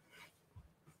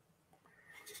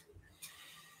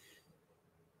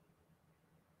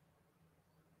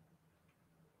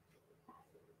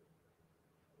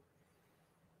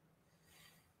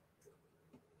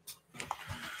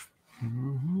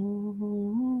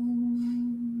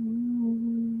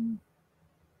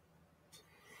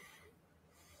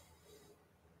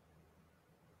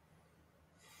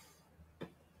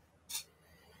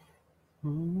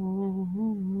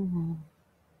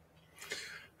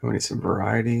 We need some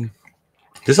variety.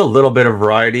 Just a little bit of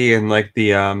variety, and like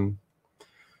the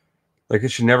like it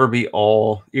should never be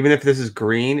all, even if this is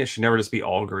green, it should never just be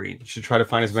all green. You should try to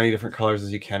find as many different colors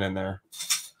as you can in there.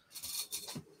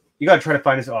 You gotta try to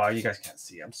find oh, you guys can't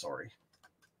see, I'm sorry.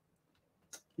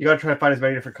 You gotta try to find as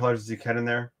many different colors as you can in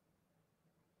there.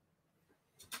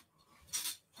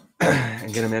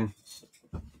 And get them in.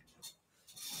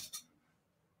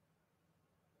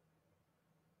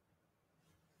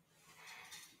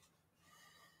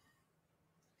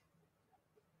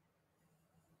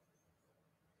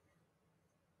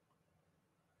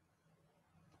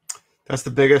 That's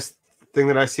the biggest thing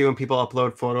that I see when people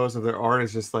upload photos of their art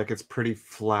is just like it's pretty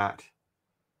flat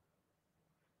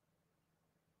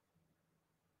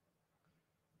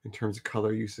in terms of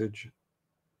color usage.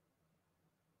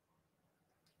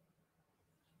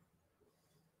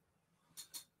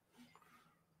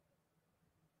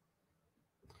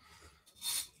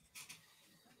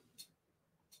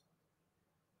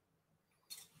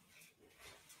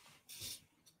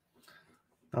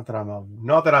 Not that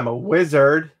I'm a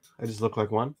wizard. I just look like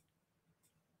one.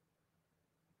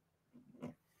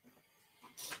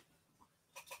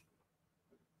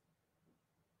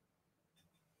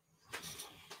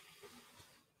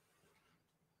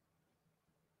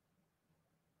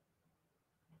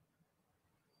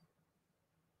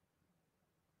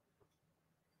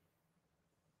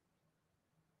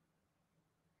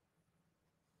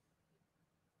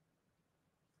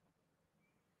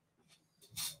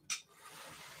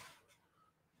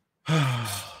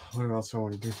 What else do I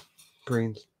want to do?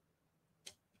 Greens.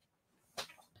 Let's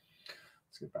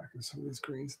get back into some of these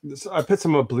greens. I put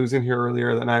some blues in here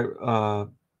earlier, then I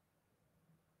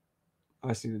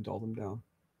just need to dull them down.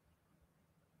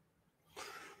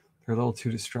 They're a little too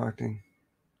distracting.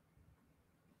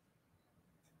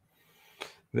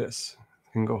 This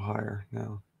can go higher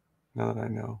now that I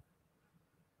know.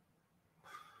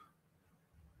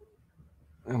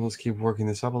 And let's keep working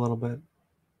this up a little bit.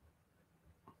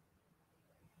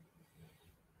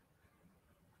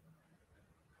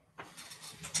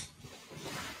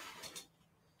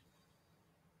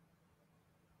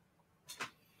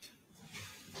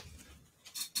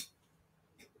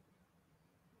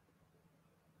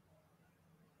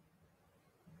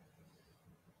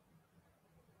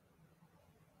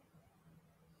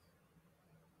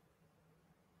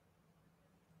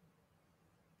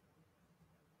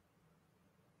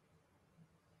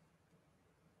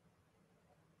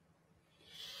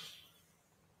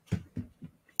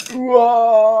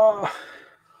 Whoa!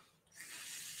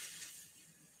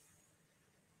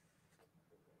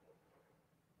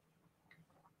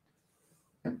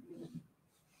 What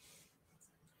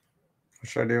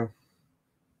should I do?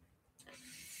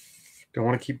 Do I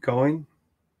want to keep going?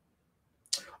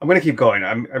 I'm going to keep going.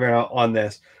 I mean, on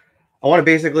this. I want to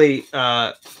basically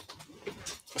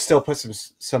still put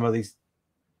some of these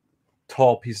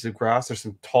tall pieces of grass. There's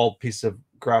some tall pieces of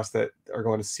grass that are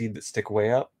going to seed that stick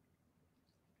way up.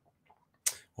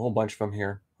 A whole bunch of them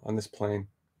here on this plane.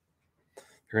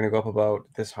 They're going to go up about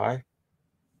this high.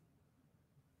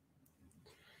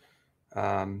 But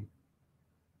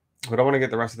I want to get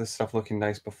the rest of this stuff looking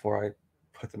nice before I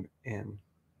put them in.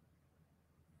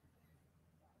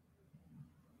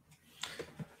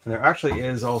 And there actually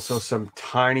is also some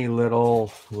tiny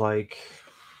little, like,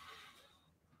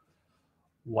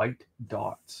 white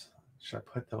dots. Should I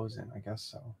put those in? I guess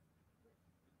so.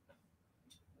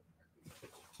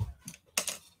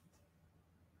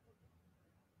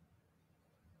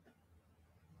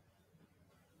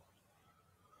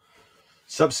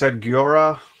 Sup, said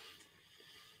Giora.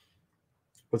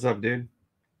 What's up, dude?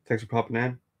 Thanks for popping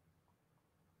in.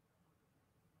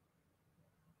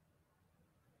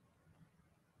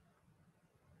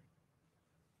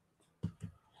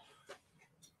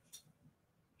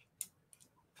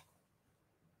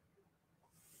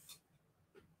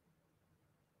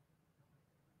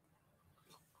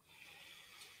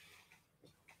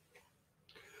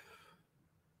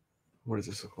 What does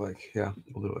this look like? Yeah,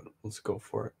 we'll do it. Let's go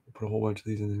for it. We'll put a whole bunch of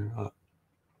these in there.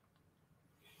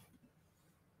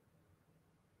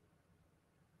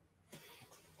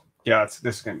 Yeah,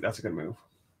 that's a good move.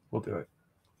 We'll do it.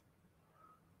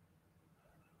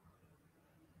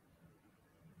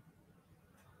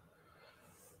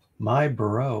 My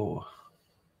bro.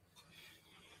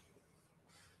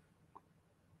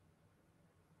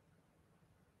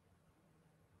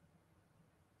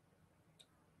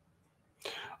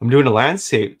 I'm doing a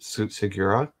landscape,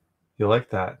 Segura. You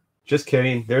like that? Just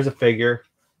kidding. There's a figure.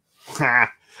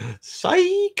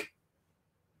 Psych.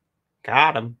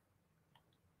 Got him.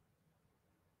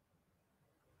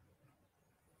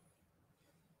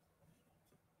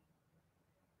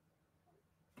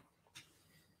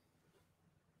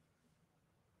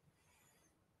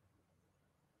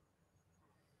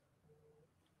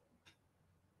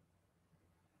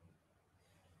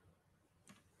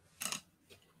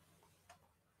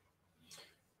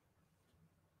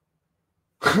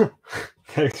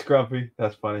 Thanks, Grumpy.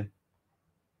 That's funny.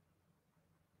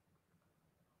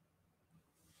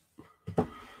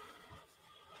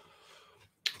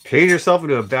 Putting yourself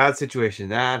into a bad situation.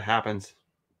 That happens.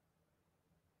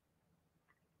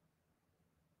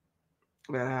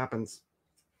 That happens.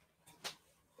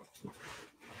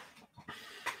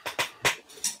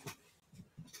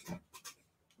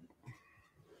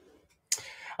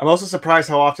 I'm also surprised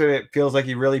how often it feels like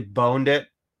you really boned it.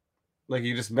 Like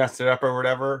you just messed it up or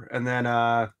whatever. And then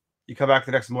you come back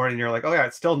the next morning and you're like, oh yeah,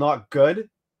 it's still not good,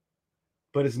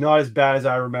 but it's not as bad as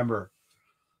I remember.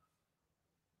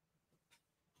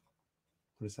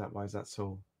 What is that? Why is that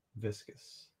so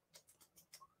viscous?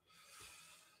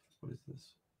 What is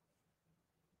this?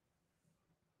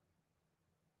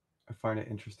 I find it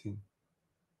interesting.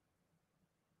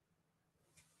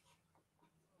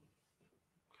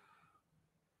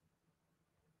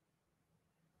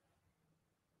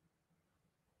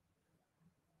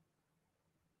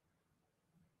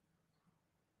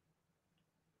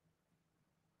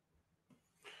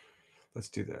 Let's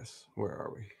do this. Where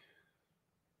are we?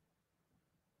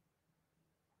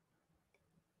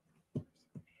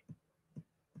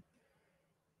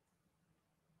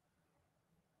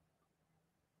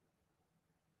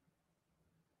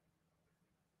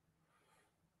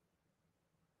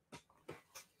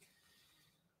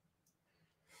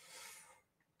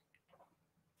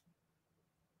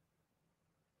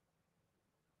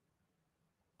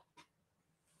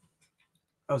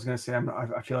 I was gonna say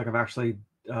I feel like I'm actually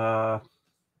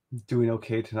doing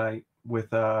okay tonight with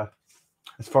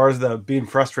As far as the being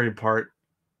frustrated part, I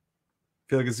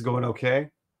feel like it's going okay,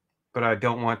 but I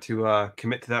don't want to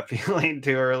commit to that feeling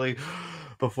too early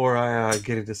before I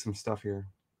get into some stuff here.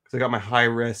 Because I got my high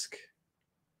risk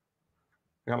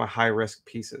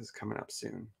pieces coming up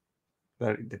soon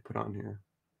that I did put on here.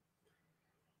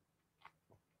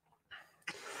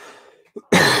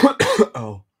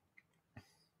 Oh.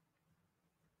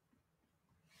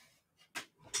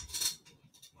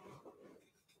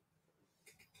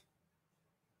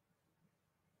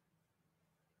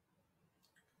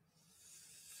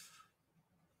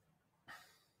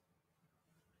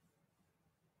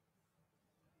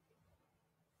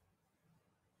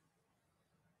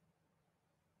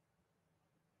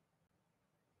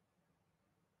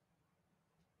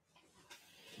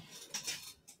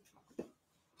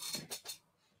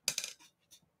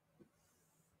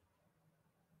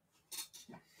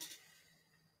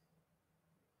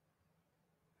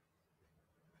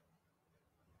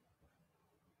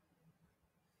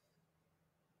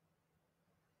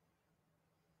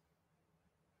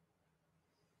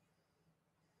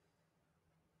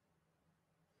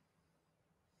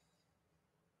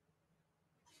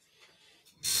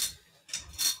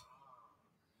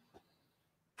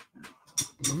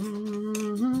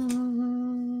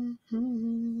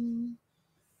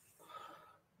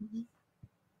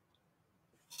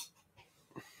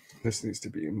 This needs to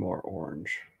be more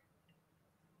orange.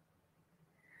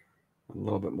 A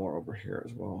little bit more over here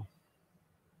as well.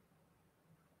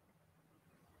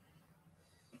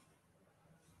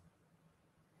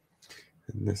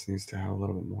 And this needs to have a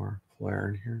little bit more flare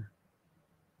in here.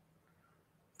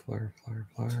 Flare, flare,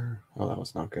 flare. Oh, that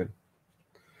was not good.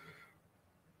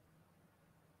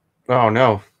 Oh,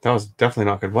 no. That was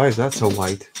definitely not good. Why is that so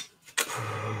white?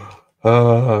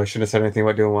 Oh, I shouldn't have said anything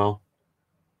about doing well.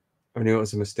 I knew it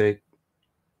was a mistake.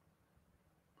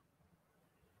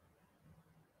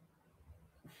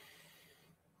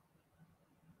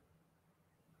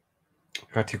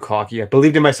 I got too cocky. I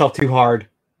believed in myself too hard.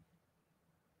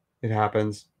 It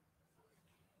happens.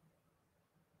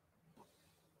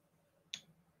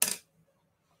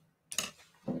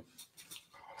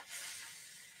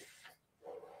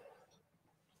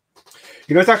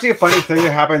 You know, it's actually a funny thing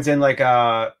that happens in like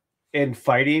in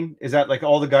fighting is that like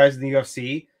all the guys in the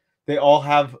UFC, they all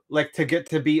have like to get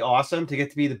to be awesome, to get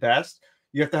to be the best,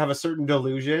 you have to have a certain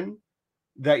delusion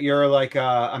that you're like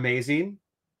amazing.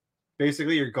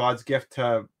 Basically, you're God's gift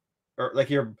to, or like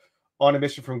you're on a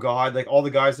mission from God. Like all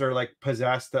the guys that are like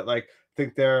possessed that like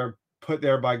think they're put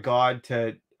there by God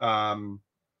to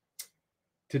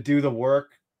do the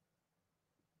work.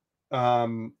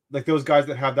 Like those guys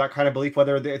that have that kind of belief,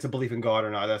 whether it's a belief in God or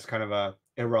not, that's kind of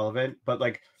irrelevant. But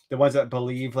like the ones that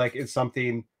believe like it's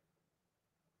something,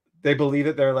 they believe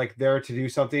that they're like there to do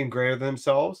something greater than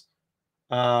themselves.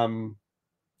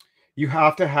 You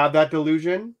have to have that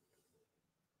delusion,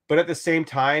 but at the same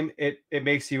time, it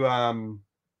makes you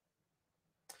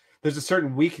there's a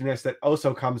certain weakness that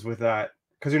also comes with that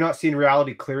because you're not seeing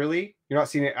reality clearly, you're not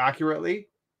seeing it accurately.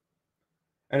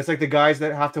 And it's like the guys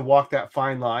that have to walk that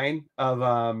fine line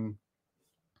of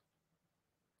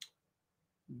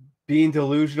being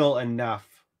delusional enough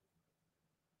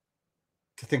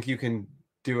to think you can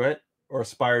do it or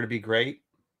aspire to be great.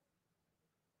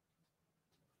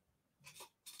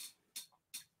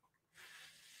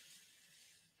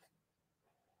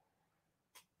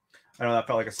 I know that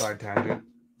felt like a side tangent,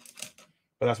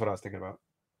 but that's what I was thinking about.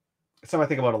 It's something I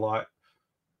think about a lot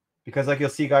because like you'll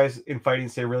see guys in fighting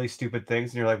say really stupid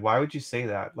things and you're like, why would you say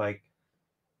that? Like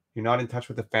you're not in touch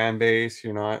with the fan base.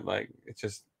 You're not like,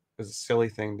 it's a silly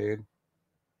thing, dude.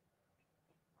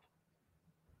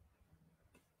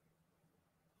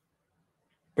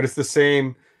 But it's the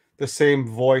same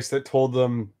voice that told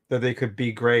them that they could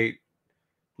be great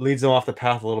leads them off the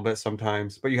path a little bit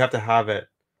sometimes, but you have to have it.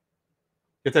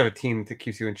 You have to have a team that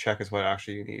keeps you in check is what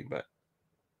actually you need. But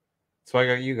so I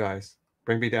got you guys.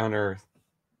 Bring me down to earth.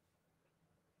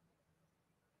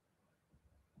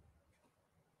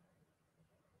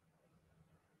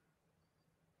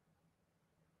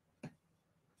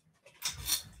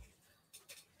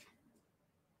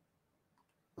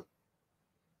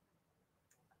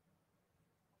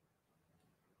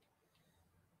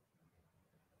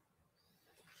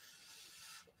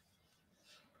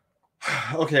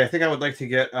 Okay, I think I would like to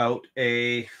get out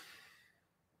my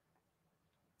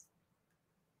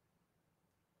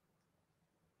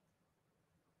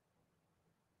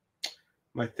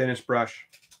thinnest brush.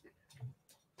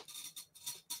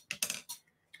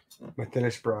 My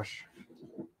thinnest brush.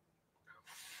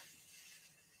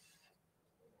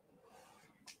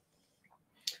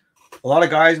 A lot of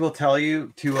guys will tell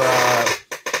you to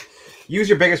use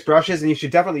your biggest brushes, and you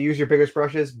should definitely use your biggest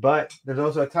brushes, but there's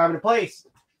also a time and a place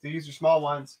to use your small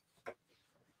ones.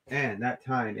 And that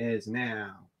time is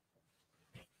now.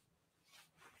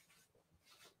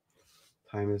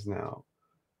 Time is now.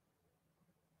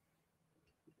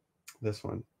 This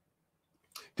one.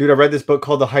 Dude, I read this book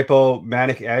called The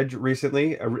Hypomanic Edge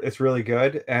recently. It's really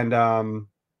good. And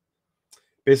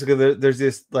basically there's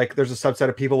this, like, there's a subset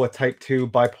of people with type 2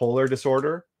 bipolar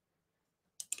disorder.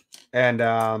 And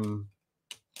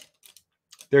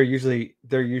they're usually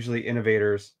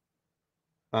innovators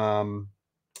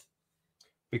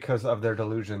because of their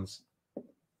delusions.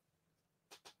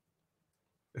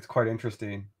 It's quite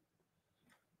interesting.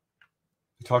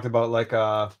 He talked about, like,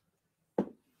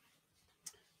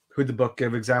 who'd the book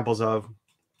give examples of?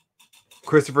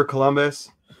 Christopher Columbus,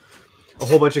 a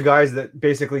whole bunch of guys that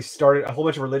basically started, a whole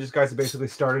bunch of religious guys that basically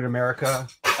started America,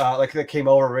 like that came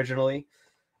over originally.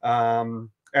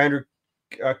 Andrew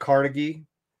Carnegie,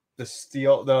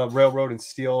 the railroad and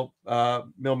steel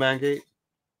mill magnate.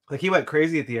 Like, he went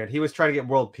crazy at the end. He was trying to get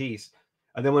world peace.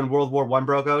 And then when World War I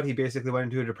broke out, he basically went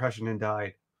into a depression and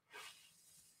died.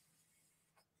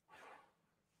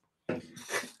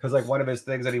 Because, like, one of his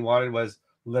things that he wanted was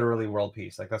literally world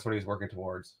peace. Like, that's what he was working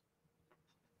towards.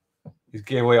 He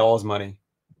gave away all his money.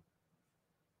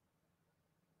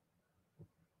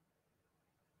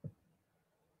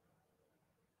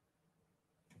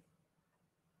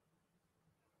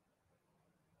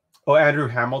 Oh, Andrew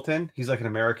Hamilton. He's like an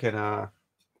American.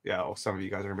 Yeah, well, some of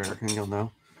you guys are American. You'll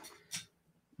know.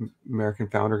 American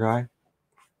founder guy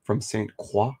from St.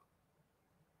 Croix.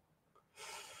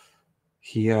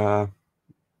 He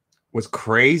was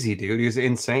crazy, dude. He was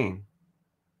insane.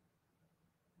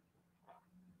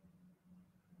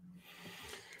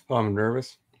 Oh, I'm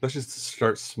nervous. Let's just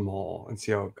start small and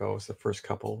see how it goes. The first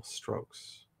couple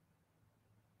strokes.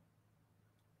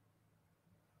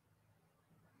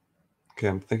 Okay,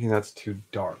 I'm thinking that's too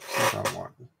dark. So I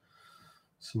want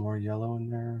some more yellow in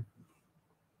there.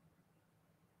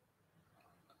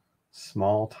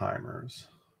 Small timers.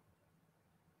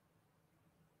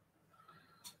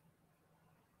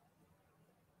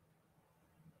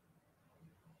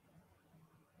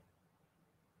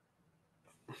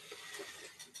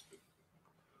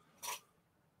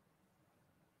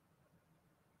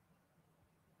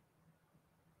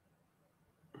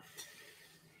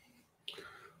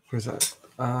 Where's that?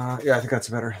 Yeah, I think that's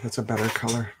better. That's a better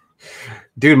color.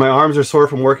 Dude, my arms are sore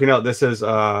from working out. This is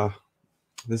more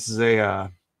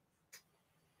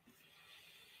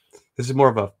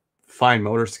of a fine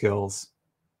motor skills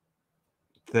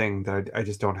thing that I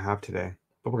just don't have today.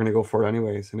 But we're gonna go for it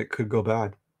anyways, and it could go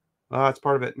bad. It's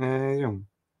part of it.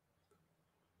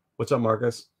 What's up,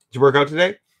 Marcus? Did you work out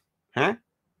today? Huh?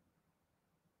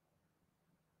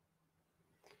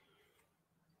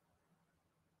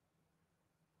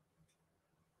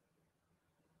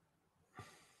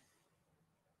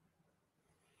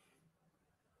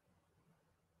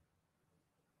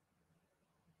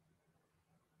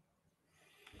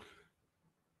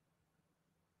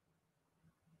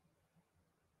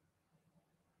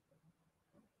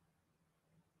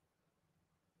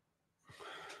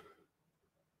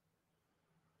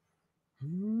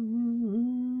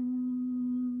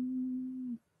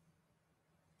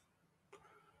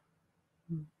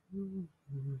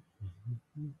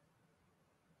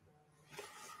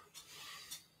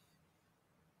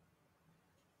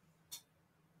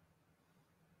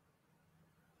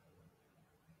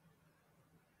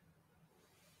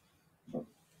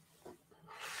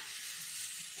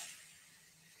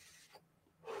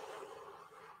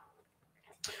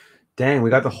 Dang, we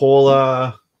got the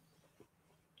whole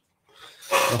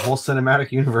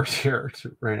cinematic universe here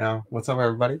right now. What's up,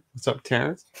 everybody? What's up,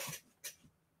 Terrence?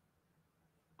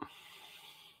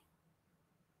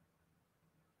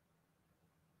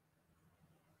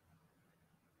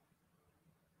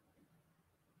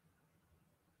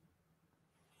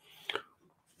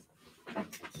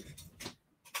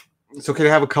 It's okay to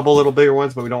have a couple little bigger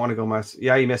ones, but we don't want to go mess.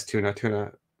 Yeah, you missed tuna.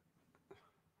 I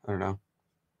don't know.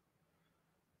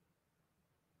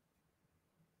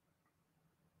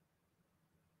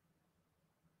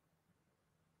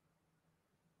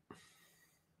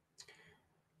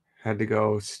 Had to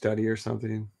go study or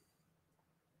something.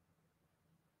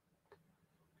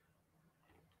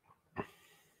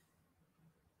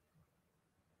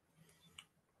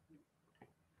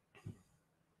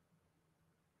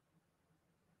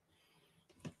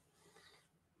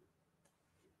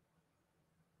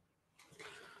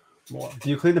 More. Do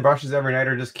you clean the brushes every night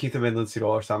or just keep them in linseed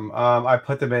oil or something? I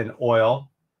put them in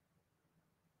oil.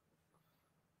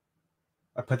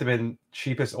 I put them in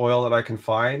cheapest oil that I can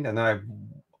find, and then I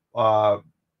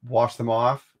wash them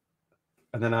off,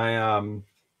 and then I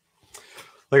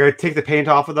like I take the paint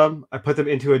off of them. I put them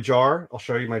into a jar. I'll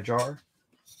show you my jar.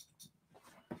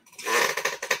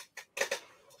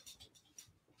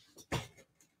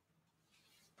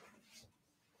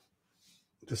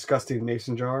 Disgusting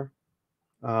mason jar.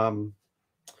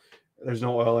 There's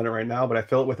no oil in it right now, but I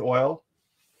fill it with oil,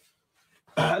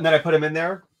 and then I put them in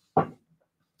there,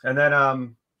 and then I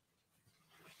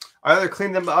either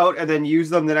clean them out and then use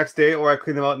them the next day, or I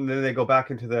clean them out and then they go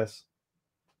back into this.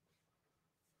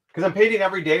 Because I'm painting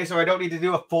every day, so I don't need to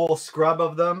do a full scrub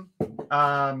of them.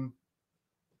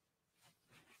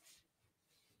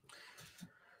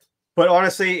 But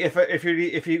honestly,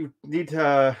 if you need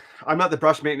to, I'm not the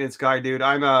brush maintenance guy, dude.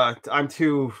 I'm hard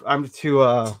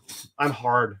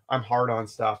on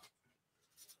stuff.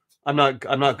 I'm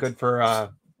not good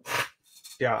for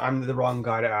yeah, I'm the wrong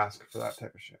guy to ask for that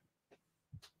type of shit.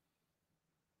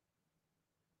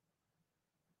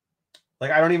 Like,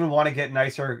 I don't even want to get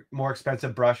nicer, more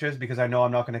expensive brushes because I know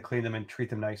I'm not going to clean them and treat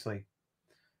them nicely.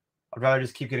 I'd rather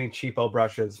just keep getting cheapo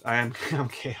brushes. I'm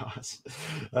chaos.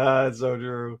 That's so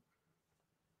true.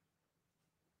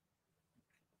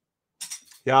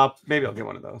 Yeah, maybe I'll get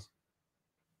one of those.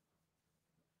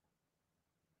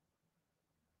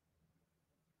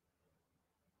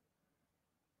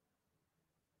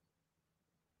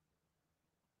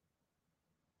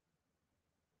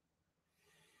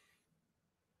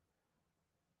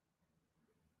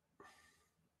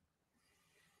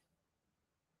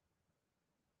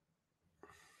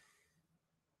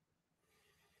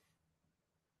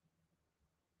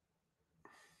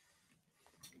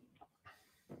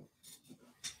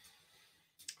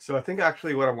 So I think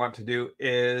actually what I want to do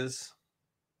is,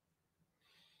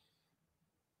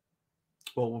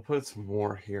 well, we'll put some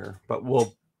more here, but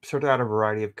we'll sort out a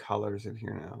variety of colors in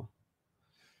here now.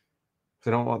 I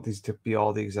don't want these to be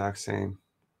all the exact same.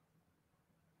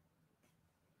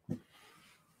 I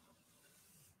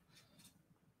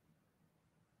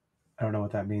don't know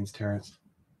what that means, Terrence.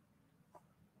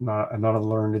 I'm not a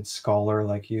learned scholar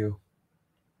like you.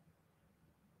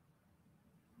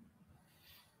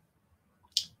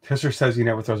 Fisher says he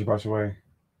never throws a brush away.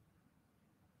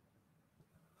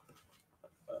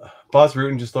 Boz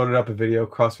Rutan just loaded up a video,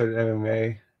 CrossFit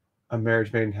MMA, A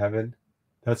Marriage Made in Heaven.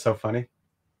 That's so funny.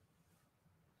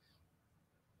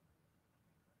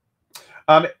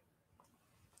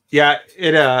 Yeah,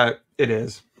 it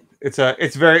is.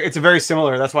 It's very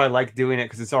similar. That's why I like doing it,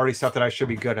 because it's already stuff that I should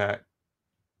be good at.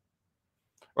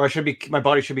 Or my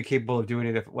body should be capable of doing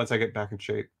it once I get back in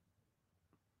shape.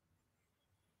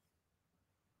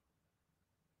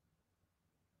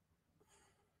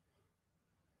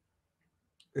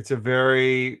 It's a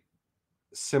very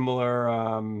similar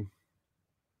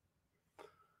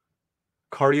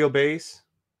cardio base.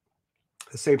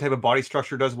 The same type of body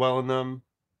structure does well in them.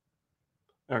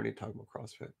 I don't need to talk about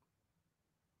CrossFit.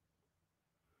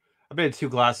 I've been in 2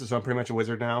 glasses, so I'm pretty much a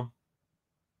wizard now.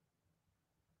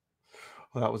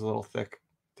 Oh, that was a little thick.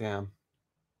 Damn.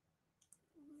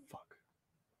 Fuck.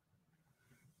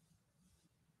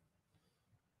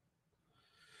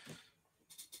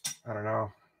 I don't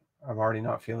know. I'm already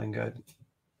not feeling good.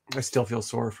 I still feel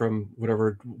sore from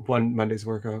whatever one Monday's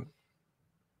workout.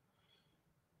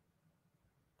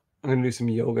 I'm going to do some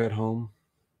yoga at home.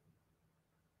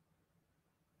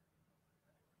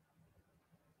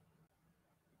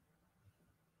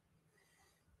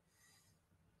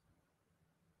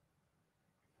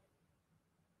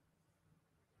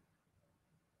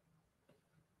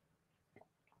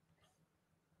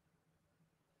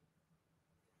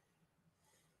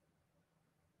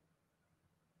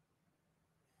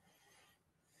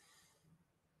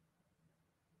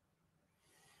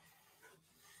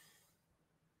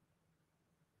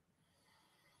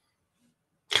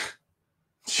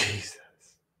 Jesus.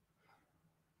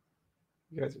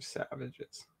 You guys are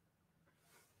savages.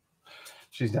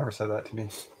 She's never said that to me.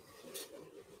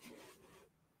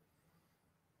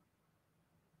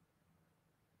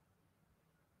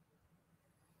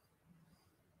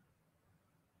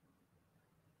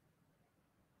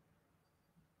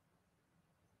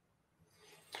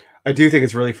 I do think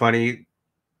it's really funny,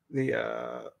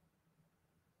 the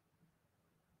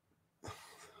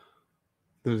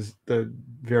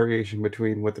variation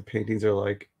between what the paintings are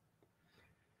like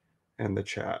and the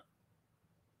chat.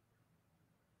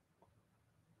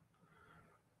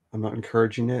 I'm not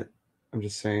encouraging it. I'm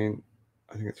just saying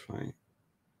I think it's funny.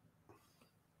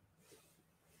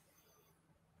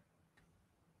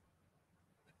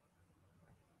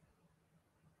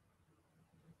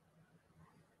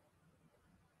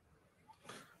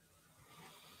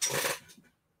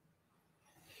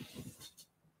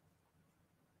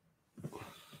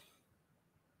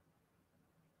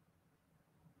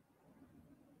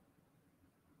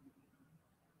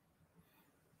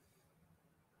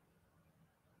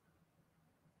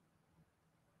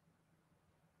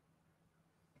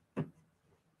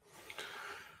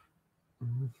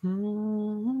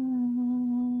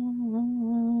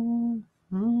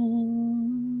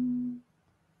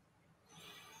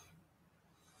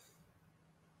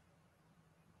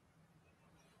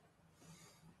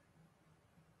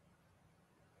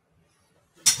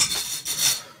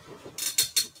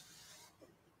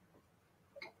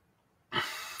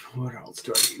 What else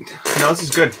do I need? No, this is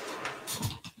good.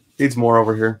 Needs more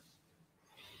over here.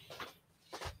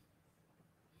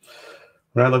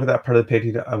 When I look at that part of the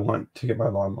painting, I want to get my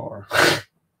lawnmower.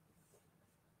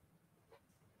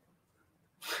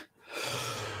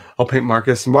 I'll paint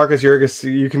Marcus. Marcus,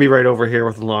 you can be right over here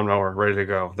with the lawnmower, ready to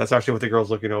go. That's actually what the girl's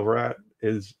looking over at,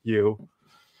 is you.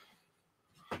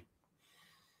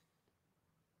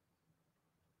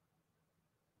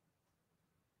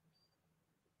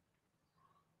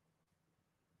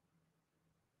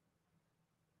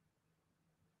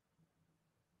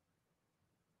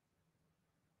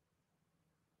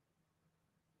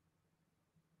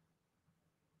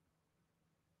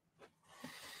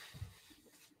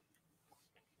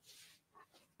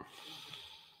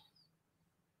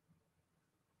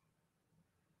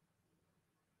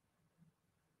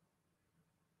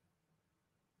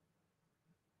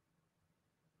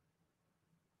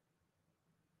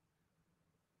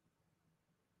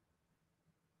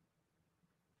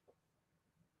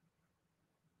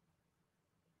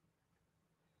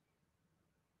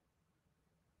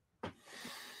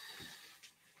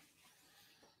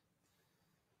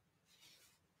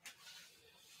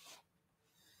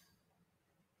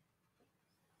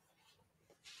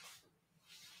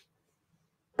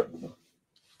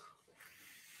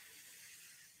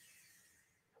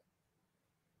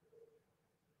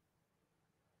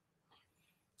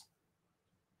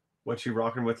 What you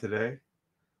rocking with today?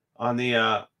 On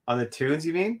the tunes,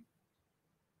 you mean?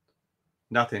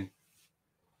 Nothing.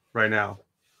 Right now.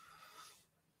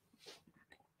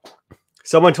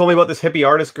 Someone told me about this hippie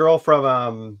artist girl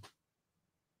from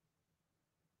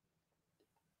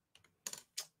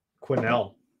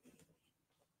Quinnell.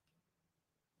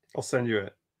 I'll send you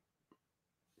it.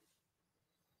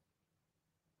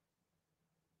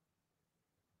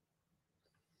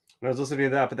 And I was listening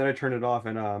to that, but then I turned it off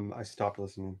and I stopped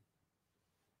listening.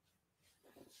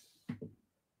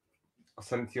 I'll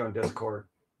send it to you on Discord.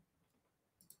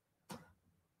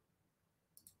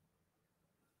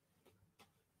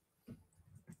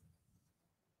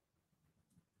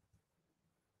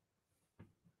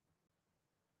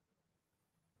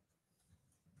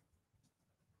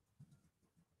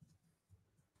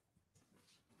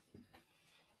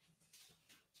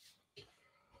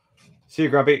 See you,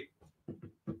 Grumpy.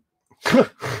 I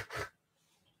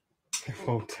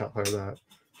won't tell her that.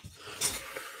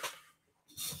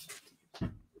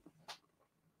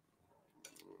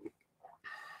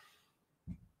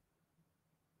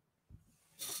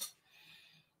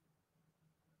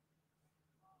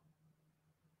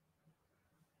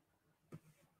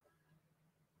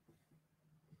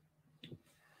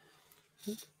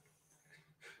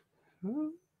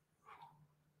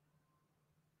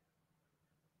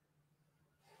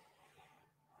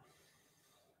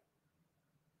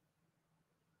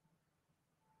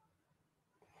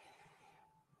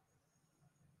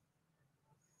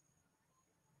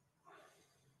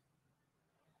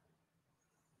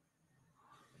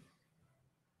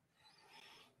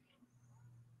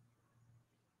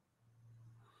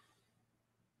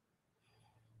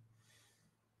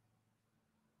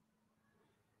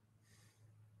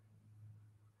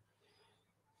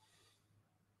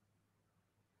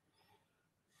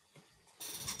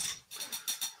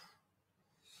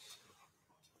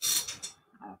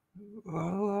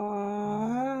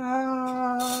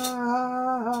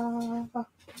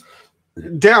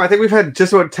 Damn, I think we've had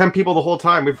just about 10 people the whole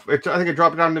time. I think it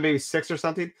dropped down to maybe 6 or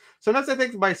something. Sometimes I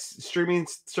think my streaming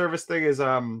service thing is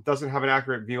doesn't have an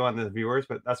accurate view on the viewers,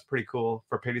 but that's pretty cool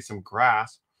for painting some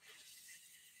grass.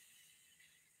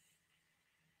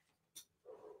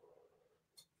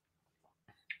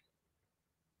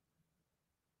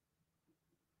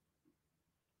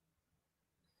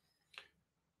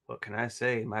 What can I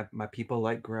say? My people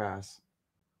like grass.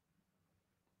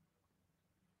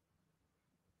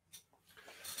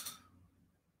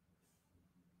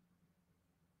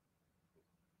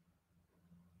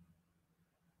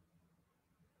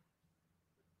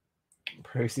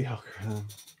 Praise the algorithm.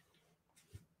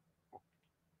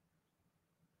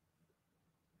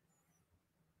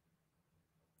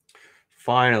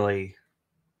 Finally.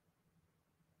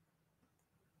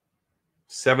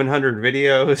 700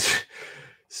 videos.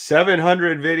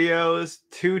 700 videos,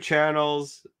 2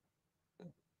 channels.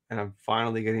 And I'm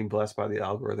finally getting blessed by the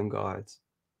algorithm gods.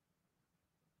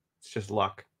 It's just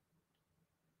luck.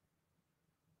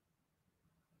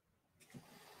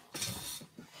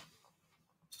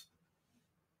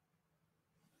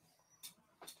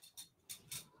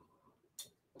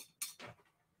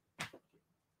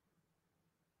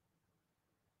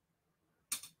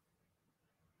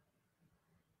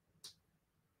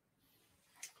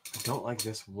 don't like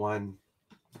this one.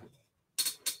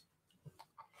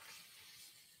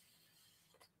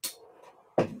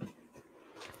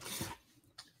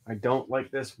 I don't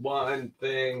like this one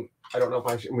thing. I don't know if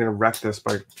I'm going to wreck this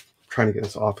by trying to get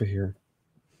this off of here.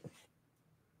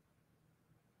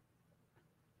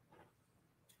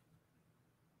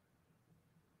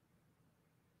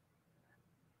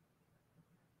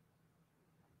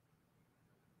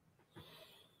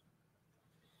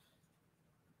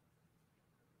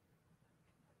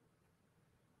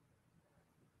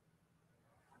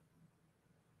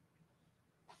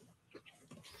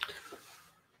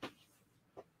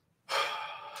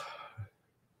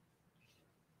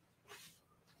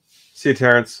 See you,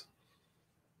 Terrence.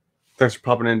 Thanks for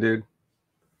popping in, dude.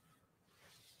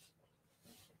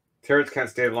 Terrence can't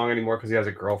stay long anymore because he has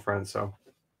a girlfriend, so.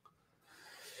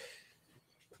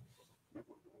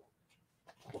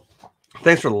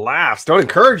 Thanks for the laughs. Don't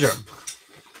encourage him.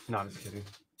 No, just kidding.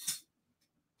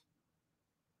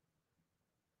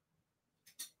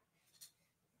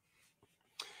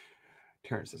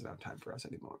 Terrence doesn't have time for us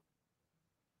anymore.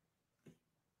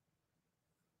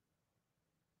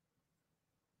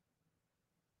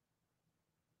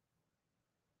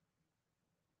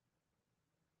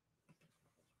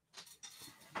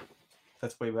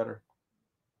 That's way better.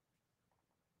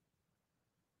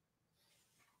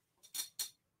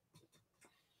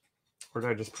 Where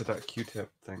did I just put that Q-tip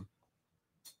thing?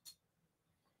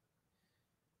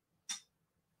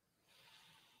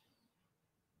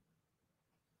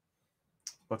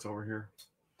 What's over here?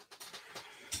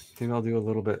 I think I'll do a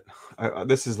little bit.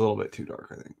 This is a little bit too dark,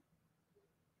 I think.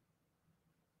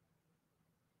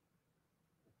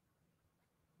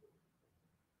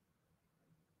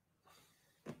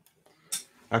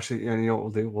 Actually, you know what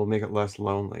we'll do? We'll make it less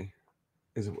lonely.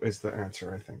 Is the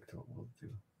answer, I think, to what we'll do.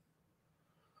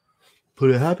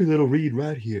 Put a happy little read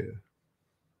right here.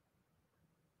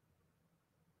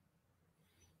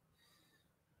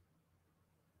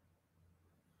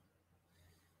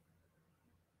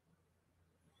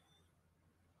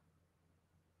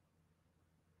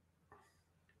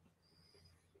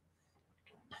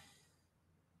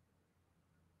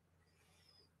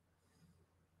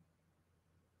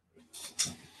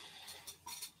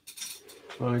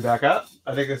 Let me back up.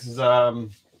 I think this is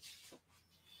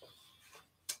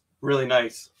really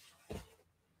nice.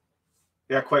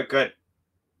 Yeah, quite good.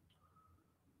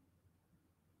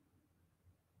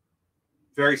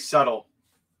 Very subtle.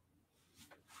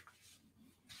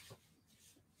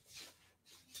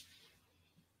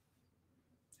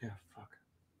 Yeah, fuck.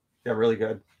 Yeah, really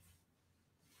good.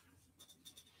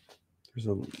 There's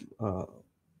a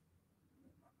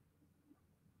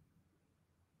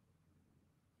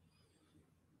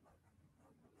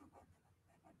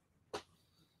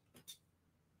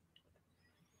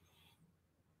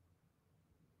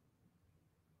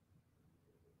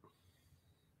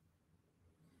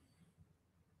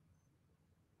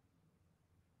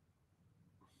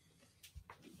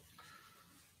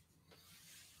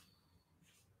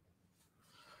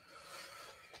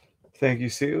Thank you,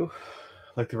 Sue.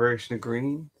 Like the variation of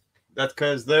green. That's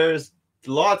because there's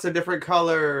lots of different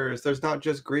colors. There's not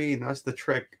just green. That's the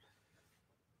trick.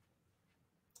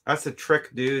 That's the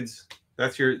trick, dudes.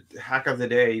 That's your hack of the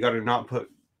day. You got to not put.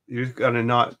 You got to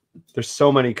not. There's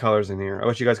so many colors in here. I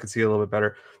wish you guys could see a little bit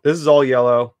better. This is all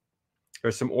yellow.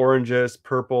 There's some oranges,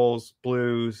 purples,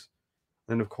 blues,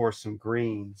 and of course some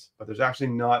greens. But there's actually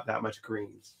not that much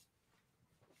greens.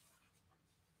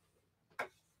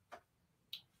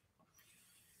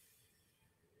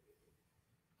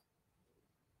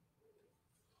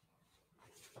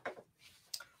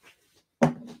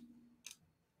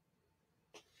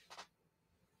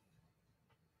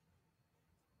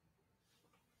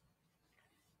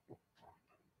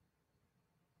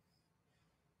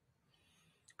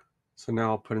 So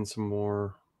now I'll put in some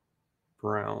more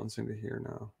browns into here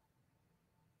now.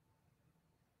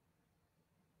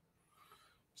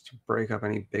 Just to break up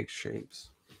any big shapes.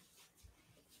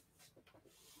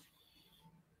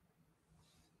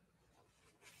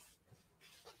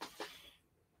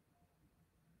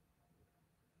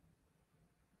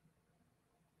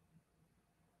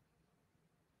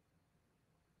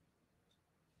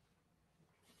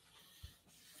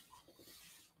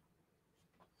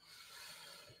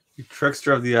 You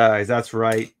trickster of the eyes. That's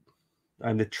right.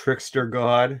 I'm the trickster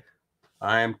god.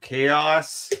 I am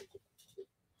chaos.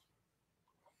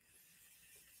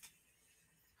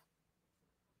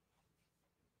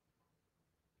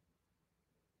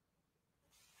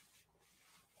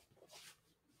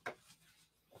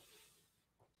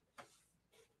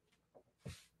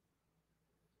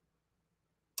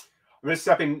 I'm just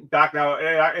stepping back now.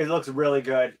 It looks really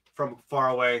good from far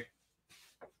away.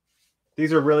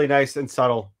 These are really nice and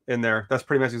subtle in there. That's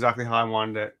pretty much exactly how I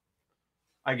wanted it,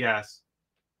 I guess.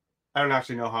 I don't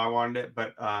actually know how I wanted it,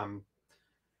 but I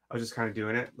was just kind of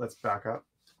doing it. Let's back up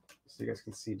so you guys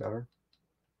can see better.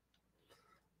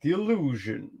 The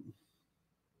illusion.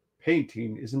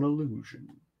 Painting is an illusion.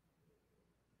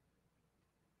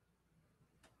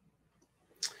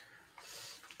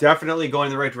 Definitely going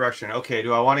in the right direction. Okay,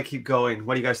 do I want to keep going?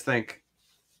 What do you guys think?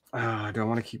 Do I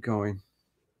want to keep going?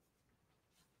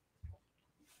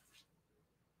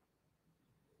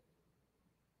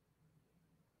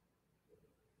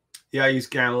 Yeah, I use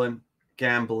gambling.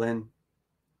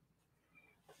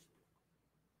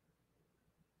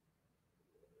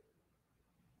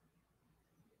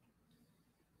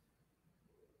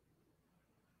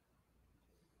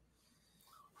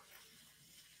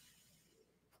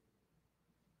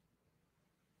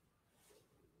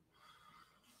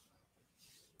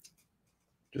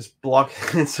 Just block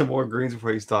in some more greens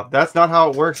before you stop. That's not how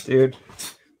it works, dude.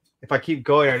 If I keep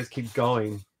going, I just keep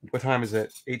going. What time is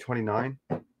it? 8:29?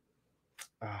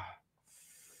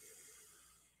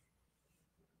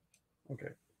 Okay.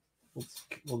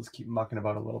 We'll just keep mucking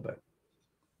about a little bit.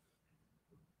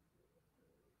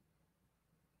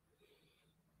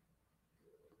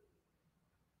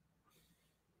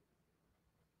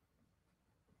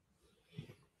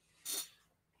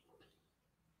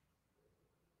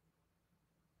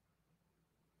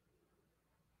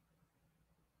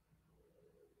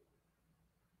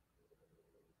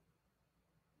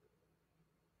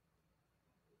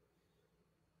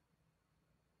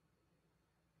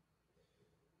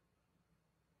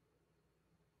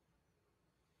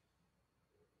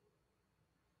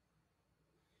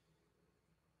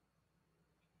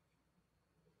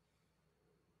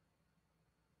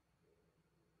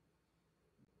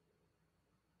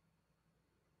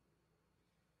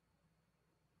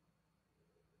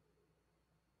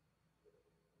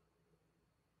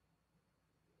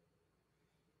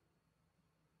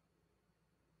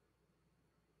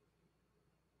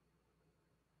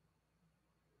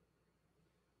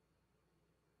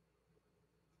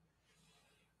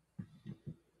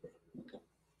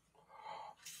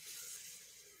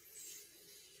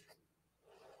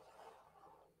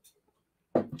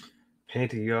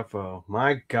 Paint a UFO.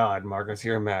 My God, Marcus,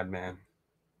 you're a madman.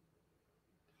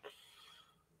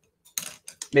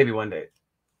 Maybe one day.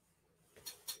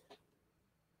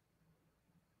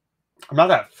 I'm not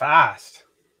that fast.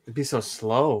 It'd be so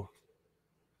slow.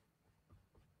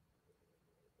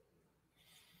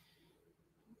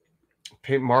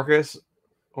 Paint Marcus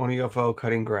on a UFO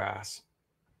cutting grass.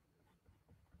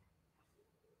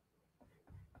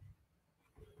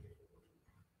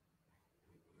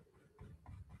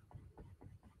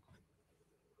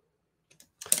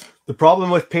 The problem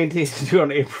with painting is to do it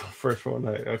on April 1st one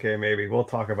night. Okay, maybe. We'll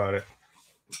talk about it.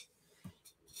 The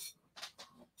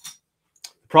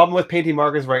problem with painting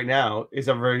Marcus right now is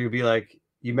everybody would be like,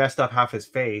 you messed up half his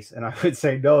face. And I would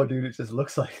say, no, dude, it just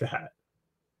looks like that.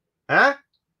 Huh?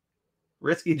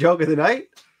 Risky joke of the night?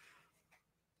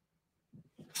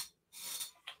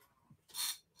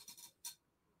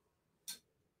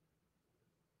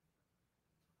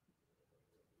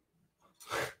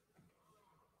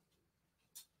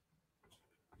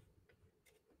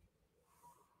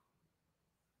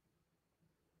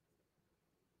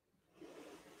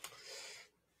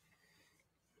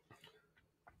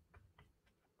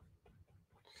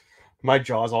 My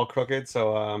jaw's all crooked,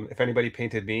 so if anybody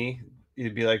painted me,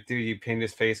 you'd be like, dude, you painted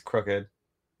his face crooked.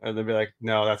 And they'd be like,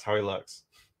 no, that's how he looks.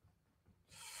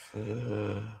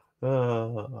 I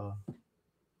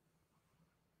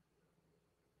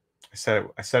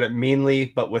said it meanly,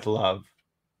 but with love.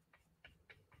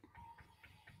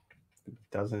 It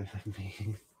doesn't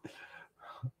mean.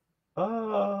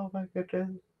 Oh my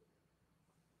goodness.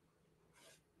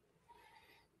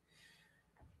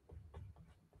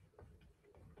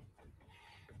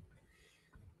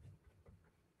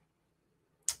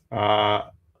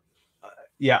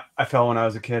 Yeah, I fell when I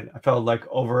was a kid. I fell like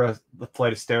over the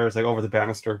flight of stairs, like over the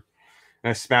banister, and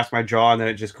I smashed my jaw, and then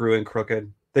it just grew in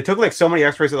crooked. They took like so many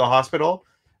X-rays at the hospital,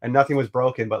 and nothing was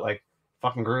broken, but like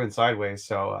fucking grew in sideways.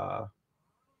 So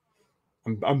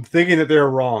I'm thinking that they're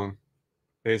wrong.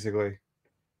 Basically,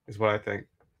 is what I think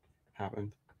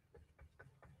happened.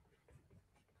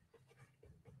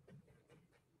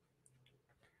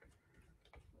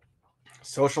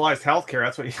 Socialized healthcare.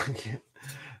 That's what you get.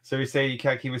 So you say you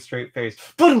can't keep a straight face.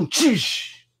 Boom,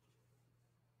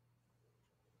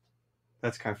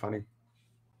 that's kind of funny.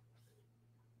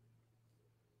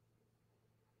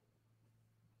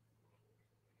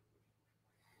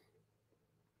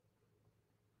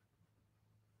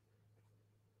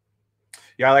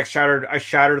 Yeah, I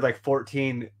shattered like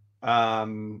 14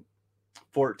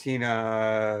 14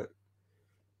 of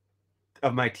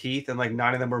my teeth, and like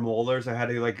 9 of them were molars. I had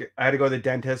to go to the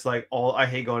dentist. I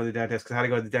hate going to the dentist because I had to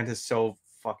go to the dentist so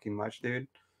fucking much, dude.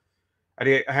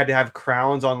 I had to have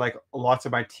crowns on like lots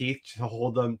of my teeth to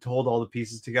hold all the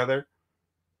pieces together.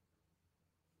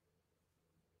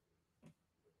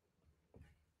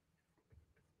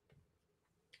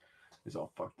 It's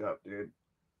all fucked up, dude.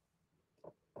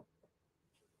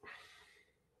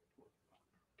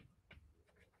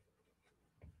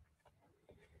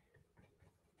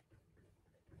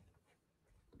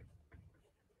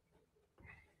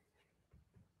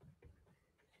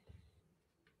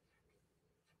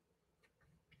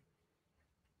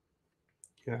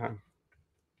 Yeah.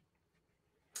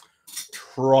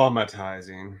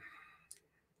 Traumatizing.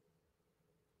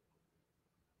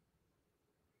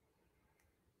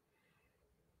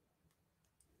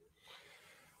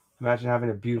 Imagine having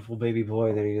a beautiful baby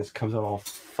boy, then he just comes out all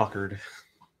fuckered.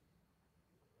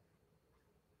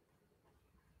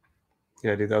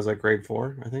 Yeah, dude, that was like grade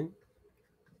 4, I think.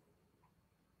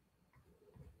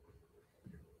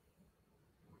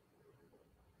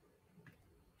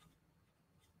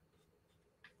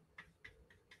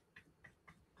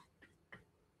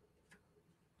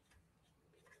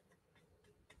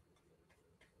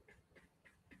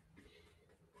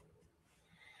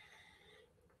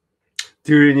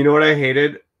 Dude, and you know what I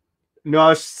hated? No, I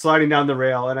was sliding down the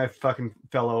rail and I fucking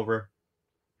fell over.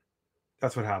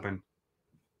 That's what happened.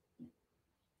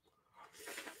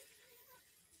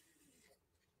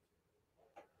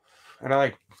 And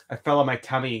I fell on my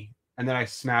tummy and then I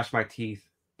smashed my teeth.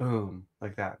 Boom.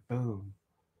 Like that. Boom.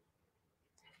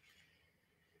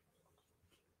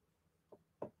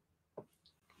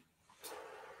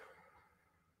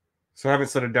 So I haven't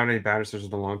slid down any banisters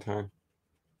in a long time.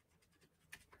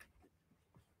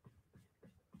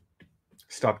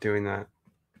 Stop doing that.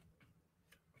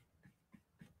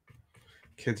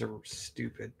 Kids are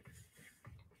stupid.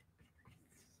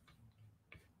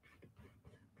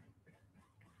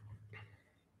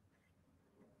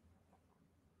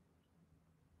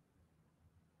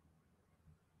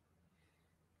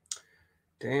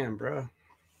 Damn, bro.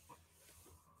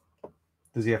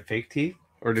 Does he have fake teeth?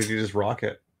 Or did he just rock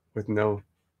it with no?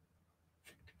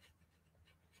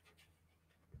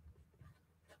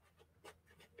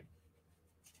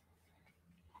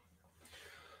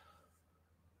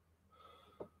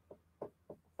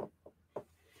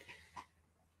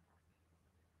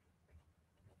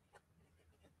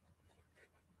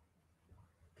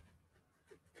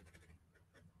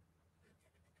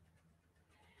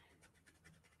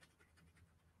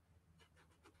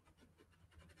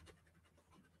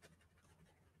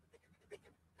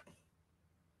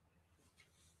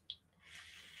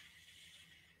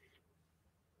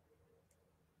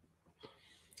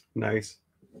 Nice.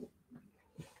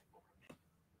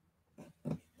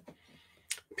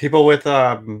 People with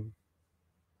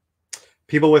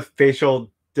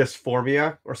facial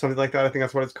dysphoria or something like that, I think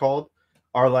that's what it's called,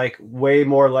 are like way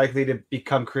more likely to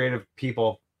become creative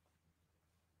people.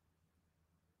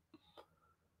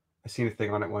 I seen a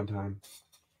thing on it one time.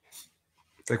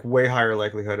 Like way higher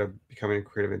likelihood of becoming a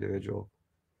creative individual.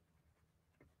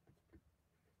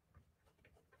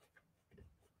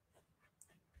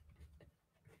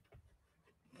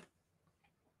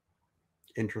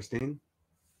 Interesting.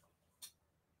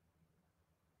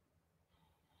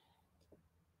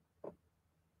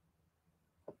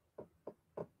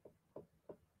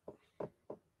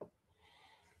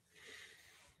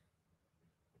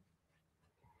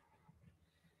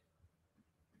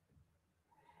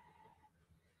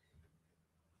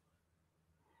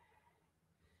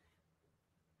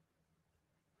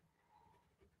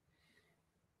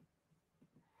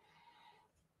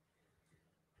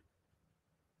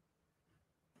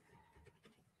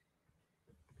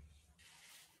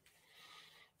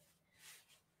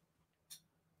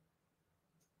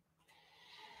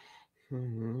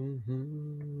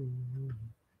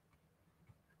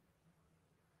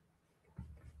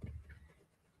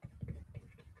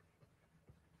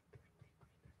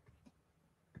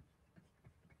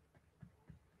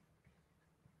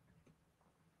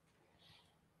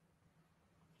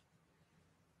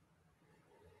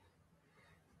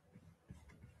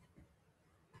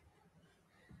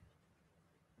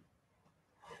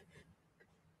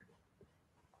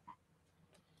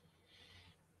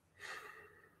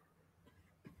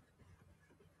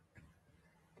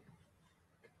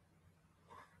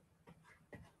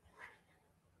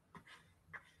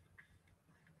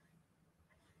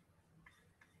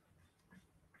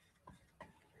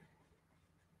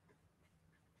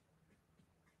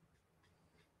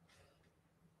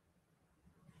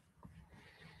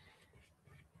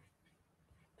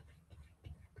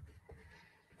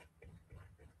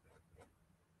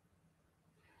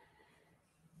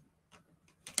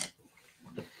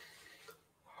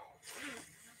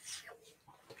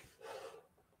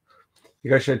 You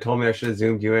guys should have told me. I should have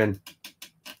zoomed you in.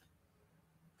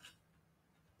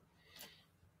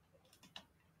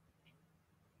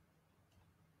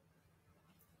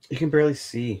 You can barely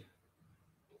see.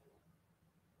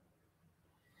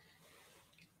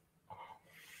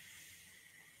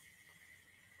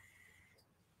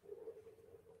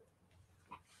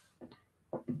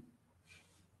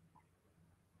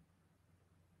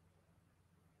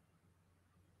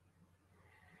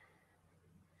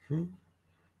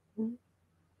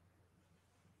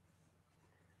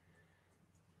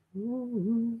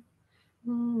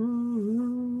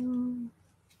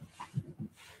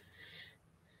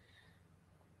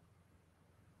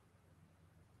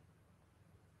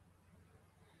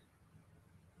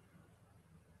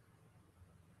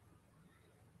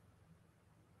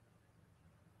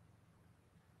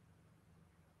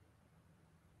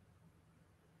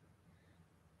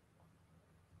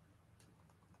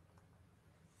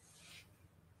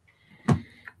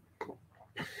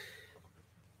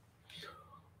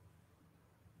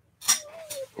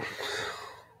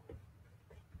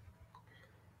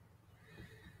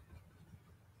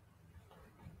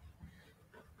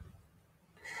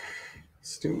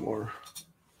 Let's do more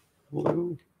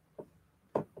blue.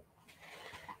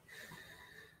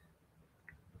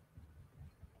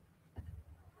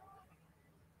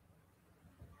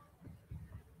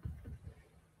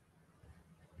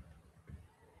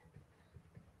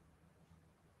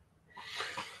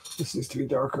 This needs to be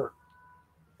darker.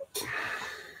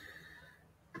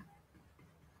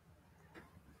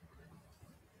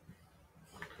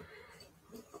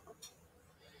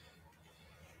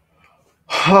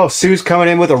 Oh, Sue's coming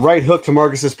in with a right hook to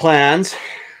Marcus's plans.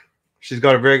 She's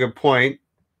got a very good point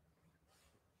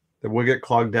that we'll get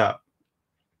clogged up.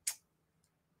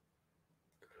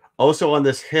 Also on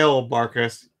this hill,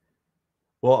 Marcus.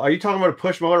 Well, are you talking about a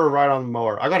push mower or a ride-on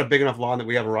mower? I got a big enough lawn that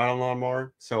we have a ride-on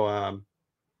lawnmower. So,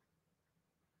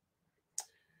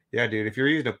 yeah, dude, if you're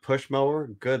using a push mower,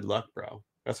 good luck, bro.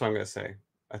 That's what I'm going to say,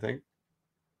 I think.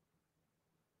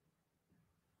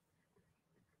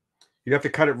 You have to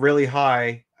cut it really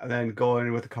high and then go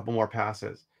in with a couple more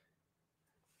passes.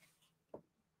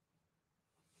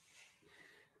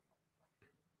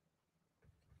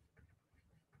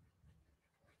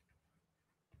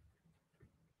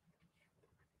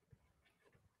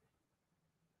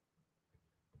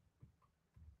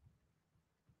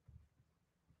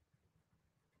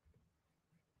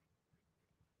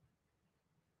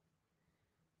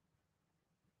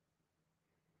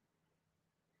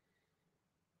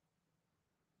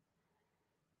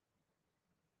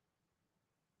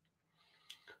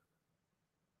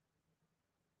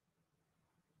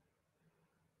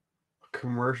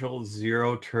 Commercial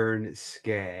zero turn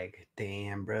skag.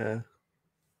 Damn, bro.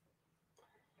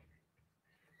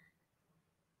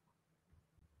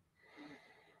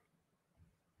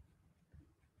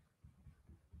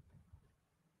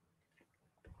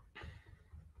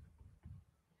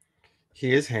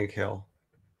 He is Hank Hill.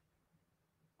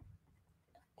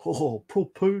 Oh,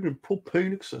 propane and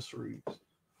propane accessories.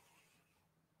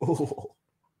 Oh.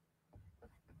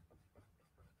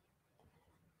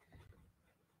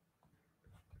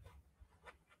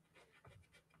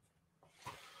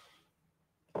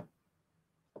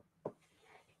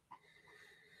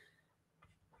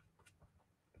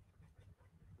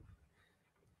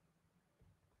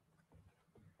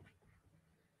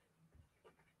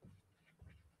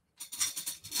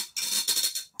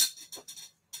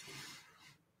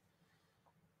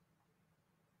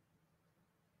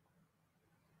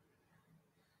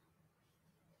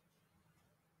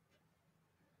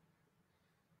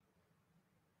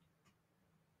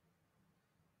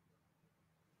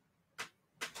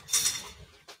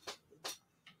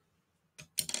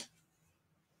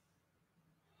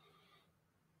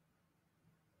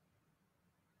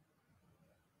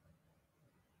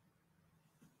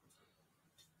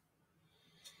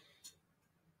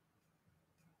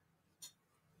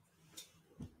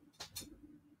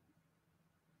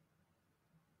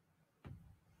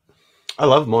 I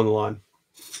love mowing the lawn.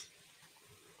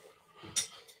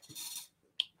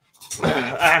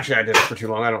 Actually, I did it for too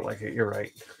long. I don't like it. You're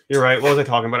right. You're right. What was I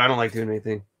talking about? I don't like doing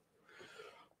anything.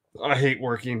 I hate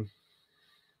working.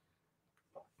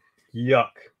 Yuck.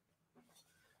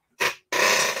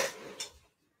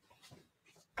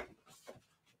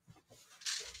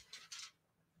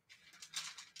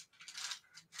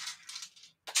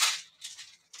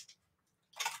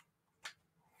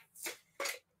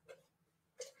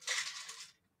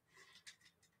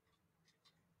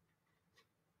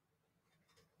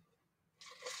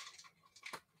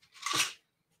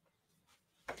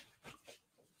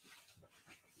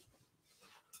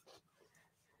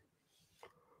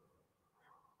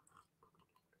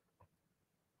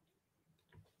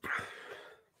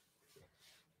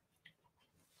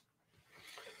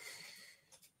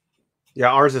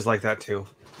 Yeah, ours is like that too.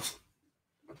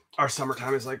 Our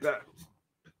summertime is like that.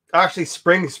 Actually,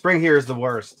 spring here is the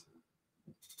worst.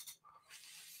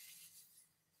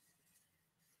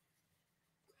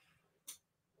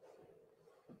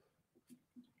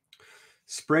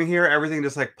 Spring here, everything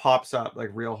just like pops up like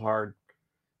real hard.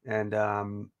 And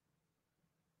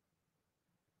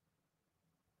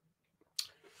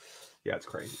yeah, it's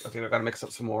crazy. Okay, I gotta mix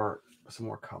up some more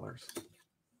colors.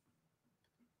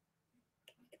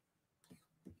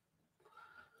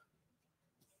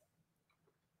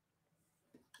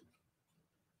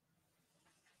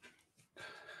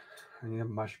 I need a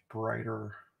much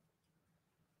brighter.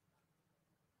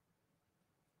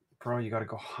 Bro, you gotta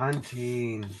go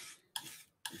hunting.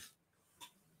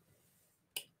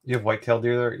 You have whitetail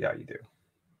deer there? Yeah, you do.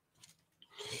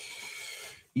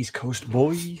 East Coast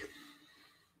boy.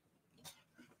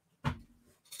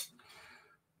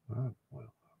 Oh, well.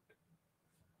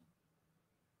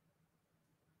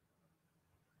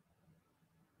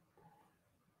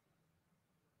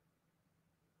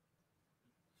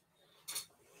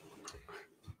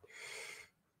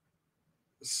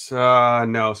 So,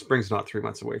 no, spring's not 3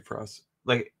 months away for us.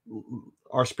 Like,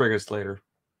 our spring is later.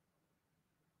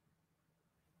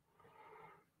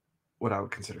 What I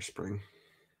would consider spring.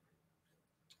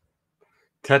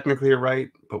 Technically, you're right,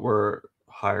 but we're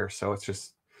higher, so it's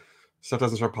just stuff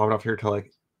doesn't start popping up here till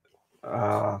like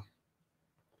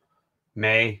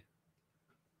May.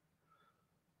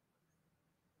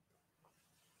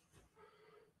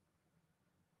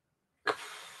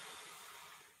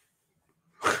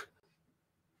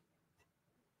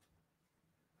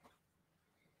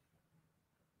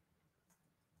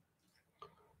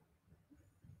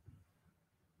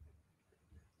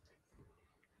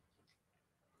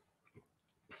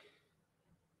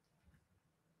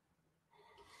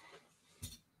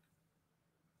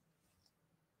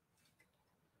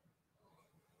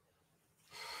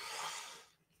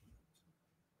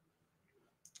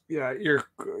 Yeah,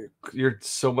 you're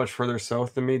so much further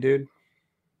south than me, dude.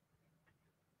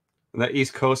 And the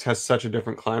East Coast has such a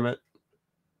different climate.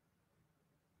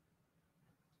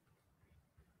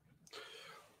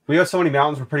 We have so many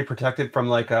mountains. We're pretty protected from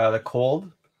like the cold,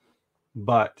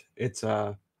 but it's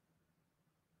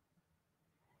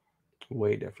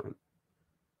way different.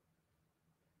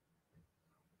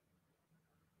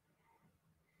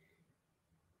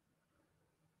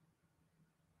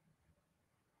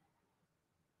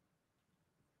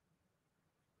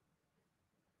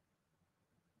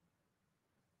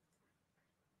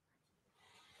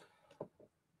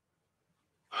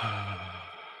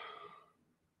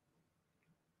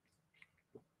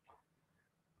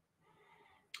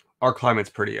 Our climate's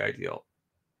pretty ideal.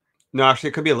 No, actually,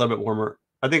 it could be a little bit warmer.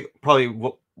 I think probably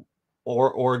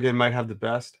Oregon might have the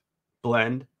best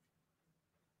blend.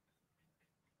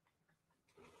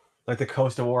 Like the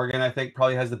coast of Oregon, I think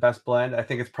probably has the best blend. I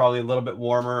think it's probably a little bit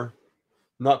warmer,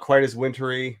 not quite as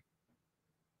wintry.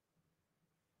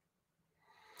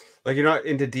 Like you're not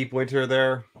into deep winter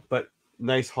there, but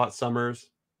nice hot summers.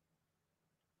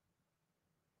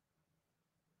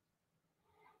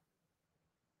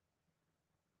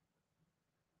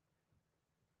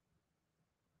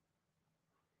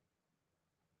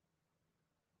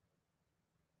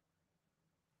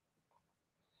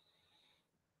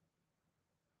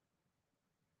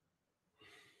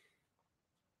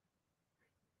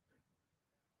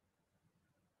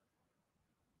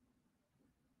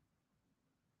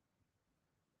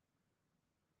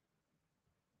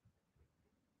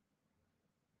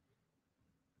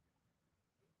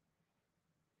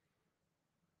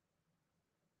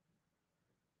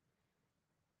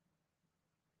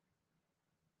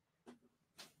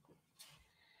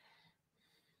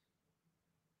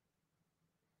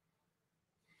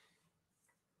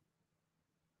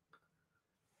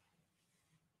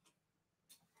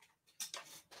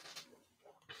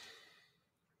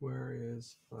 Where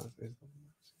is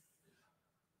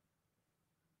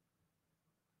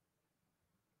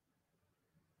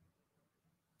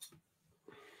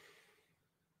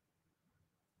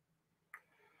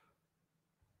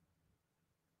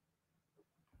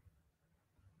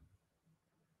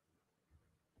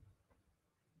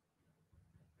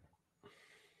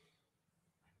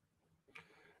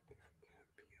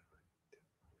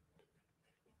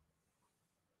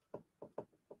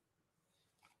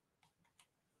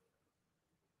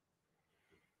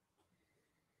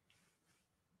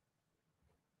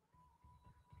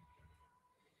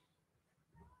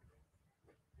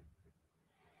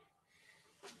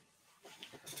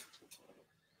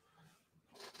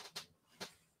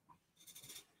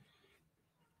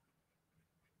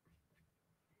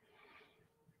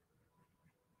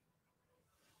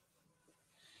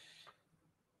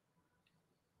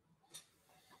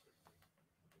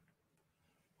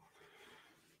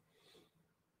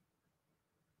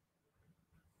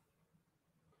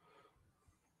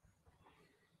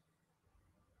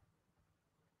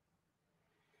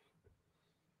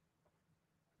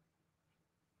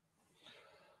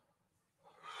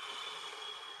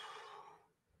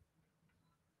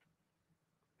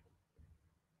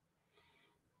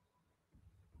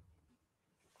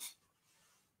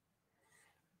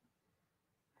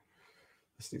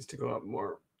This needs to go up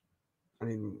more. I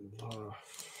mean,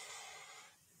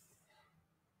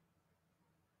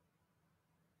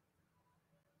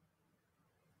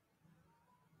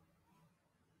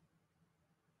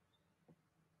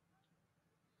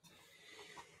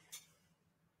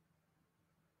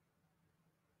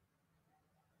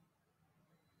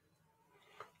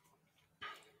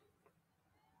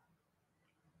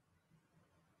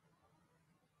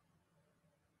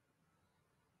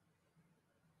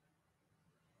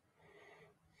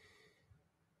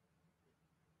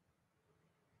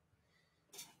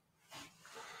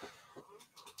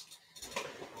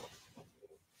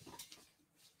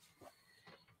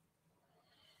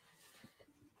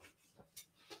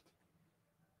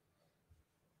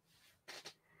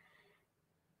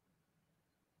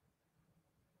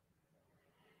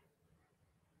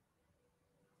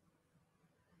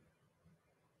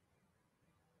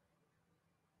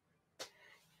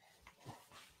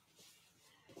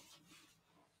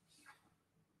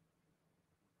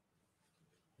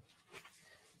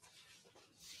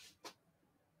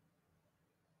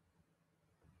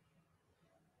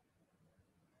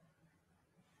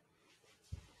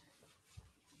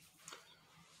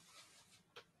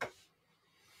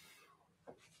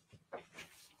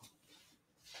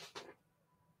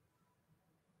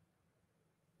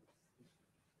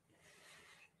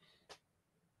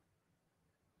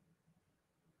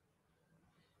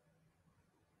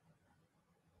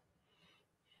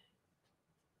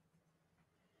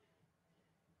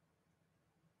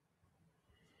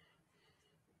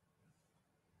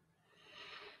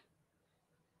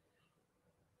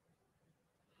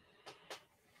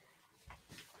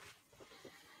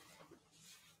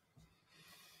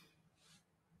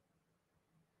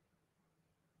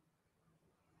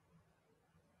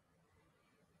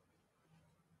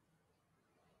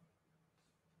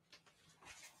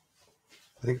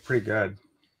 I think pretty good.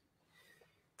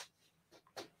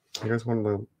 You guys want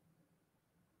to?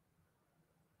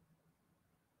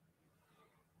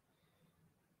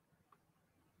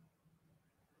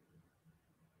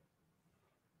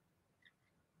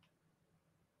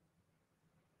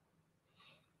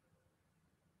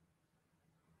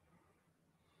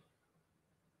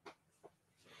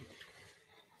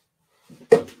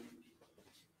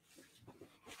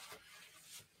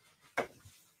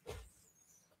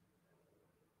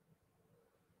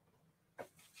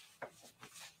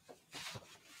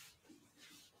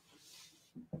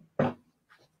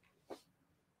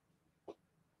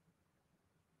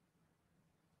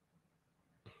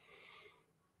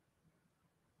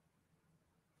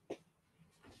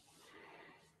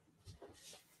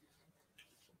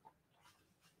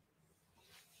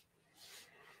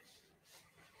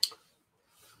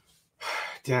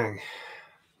 Dang.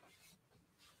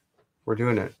 We're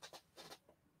doing it.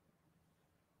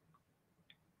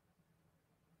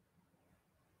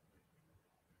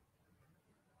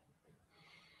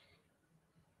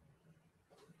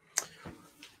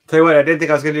 Tell you what, I didn't think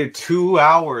I was going to do 2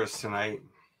 hours tonight.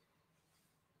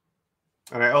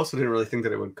 And I also didn't really think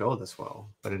that it would go this well,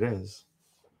 but it is.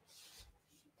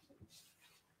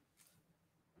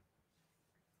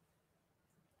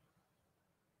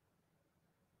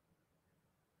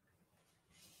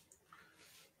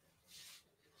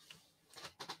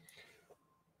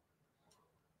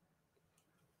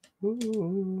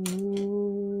 Ooh.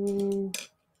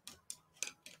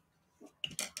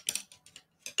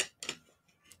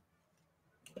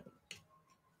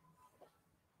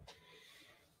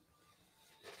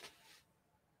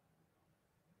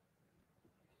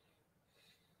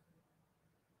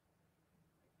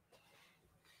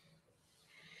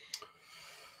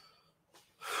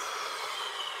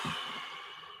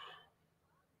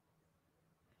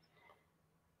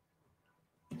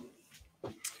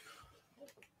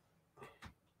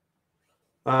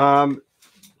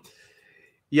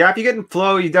 Yeah, if you get in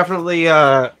flow, you definitely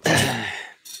it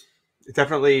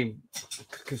definitely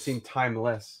can seem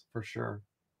timeless for sure.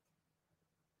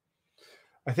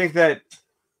 I think that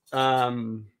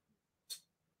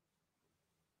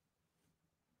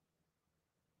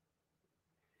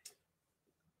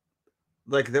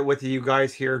like that with you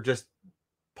guys here just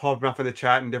popping up in the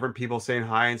chat and different people saying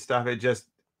hi and stuff, I just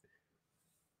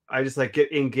like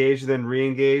get engaged and then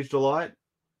re-engaged a lot.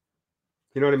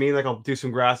 You know what I mean? Like I'll do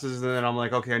some grasses and then I'm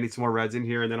like, okay, I need some more reds in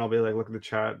here, and then I'll be like, look at the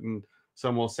chat and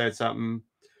someone will say something.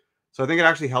 So I think it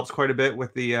actually helps quite a bit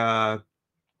with the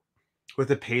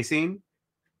pacing.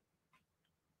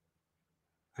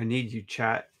 I need you,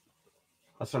 chat.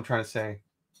 That's what I'm trying to say.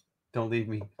 Don't leave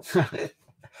me.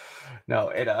 No,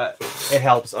 it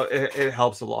helps. It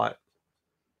helps a lot.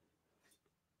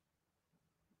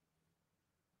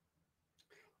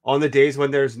 On the days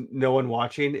when there's no one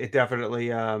watching, it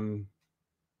definitely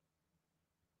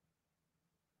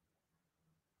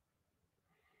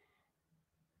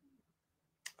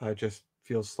just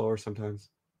feels slower sometimes.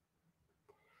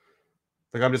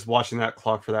 Like I'm just watching that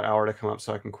clock for that hour to come up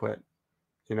so I can quit,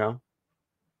 you know?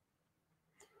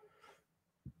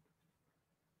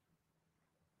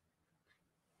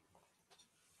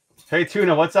 Hey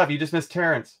Tuna, what's up? You just missed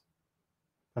Terrence.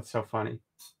 That's so funny.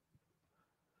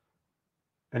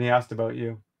 And he asked about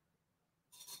you.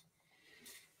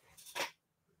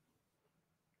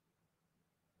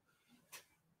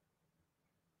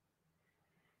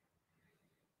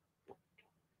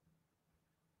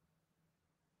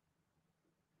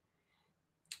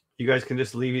 You guys can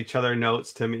just leave each other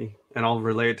notes to me and I'll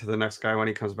relay it to the next guy when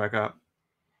he comes back up.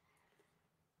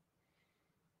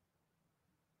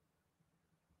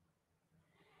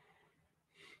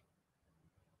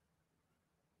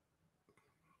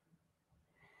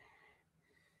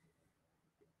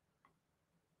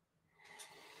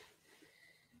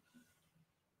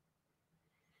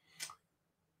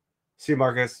 See,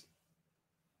 Marcus.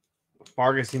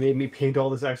 Marcus, you made me paint all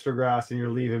this extra grass and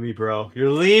you're leaving me, bro. You're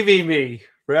leaving me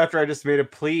right after I just made a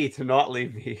plea to not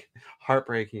leave me.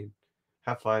 Heartbreaking.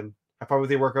 Have fun. Have fun with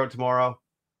your workout tomorrow.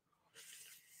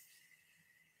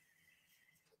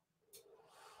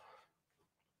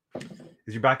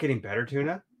 Is your back getting better,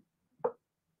 Tuna?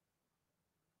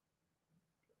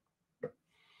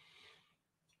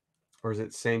 Or is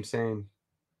it same?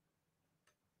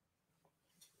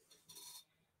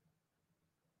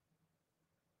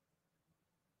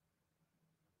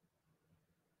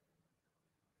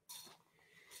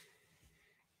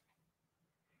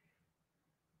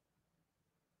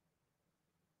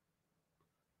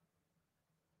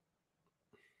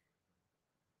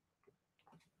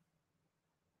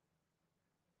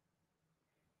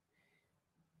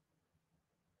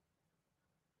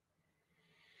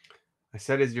 I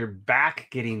said, is your back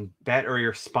getting better or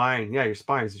your spine? Yeah, your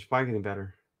spine. Is your spine getting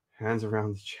better? Hands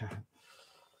around the chat.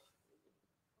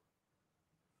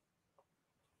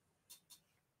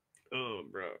 Oh,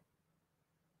 bro.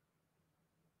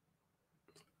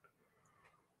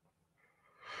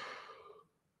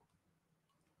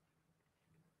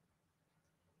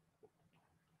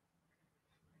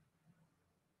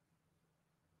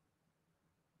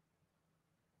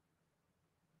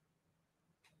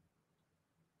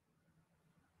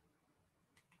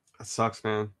 That sucks,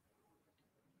 man.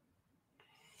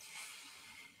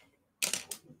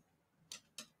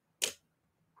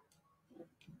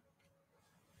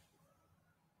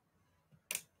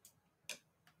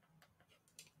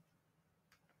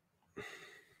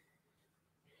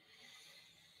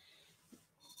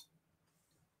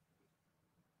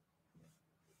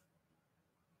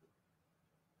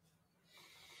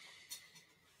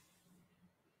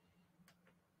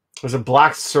 There's a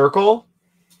black circle?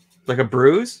 Like a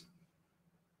bruise?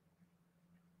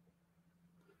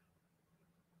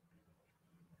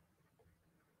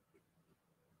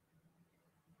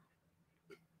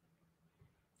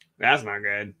 That's not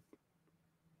good.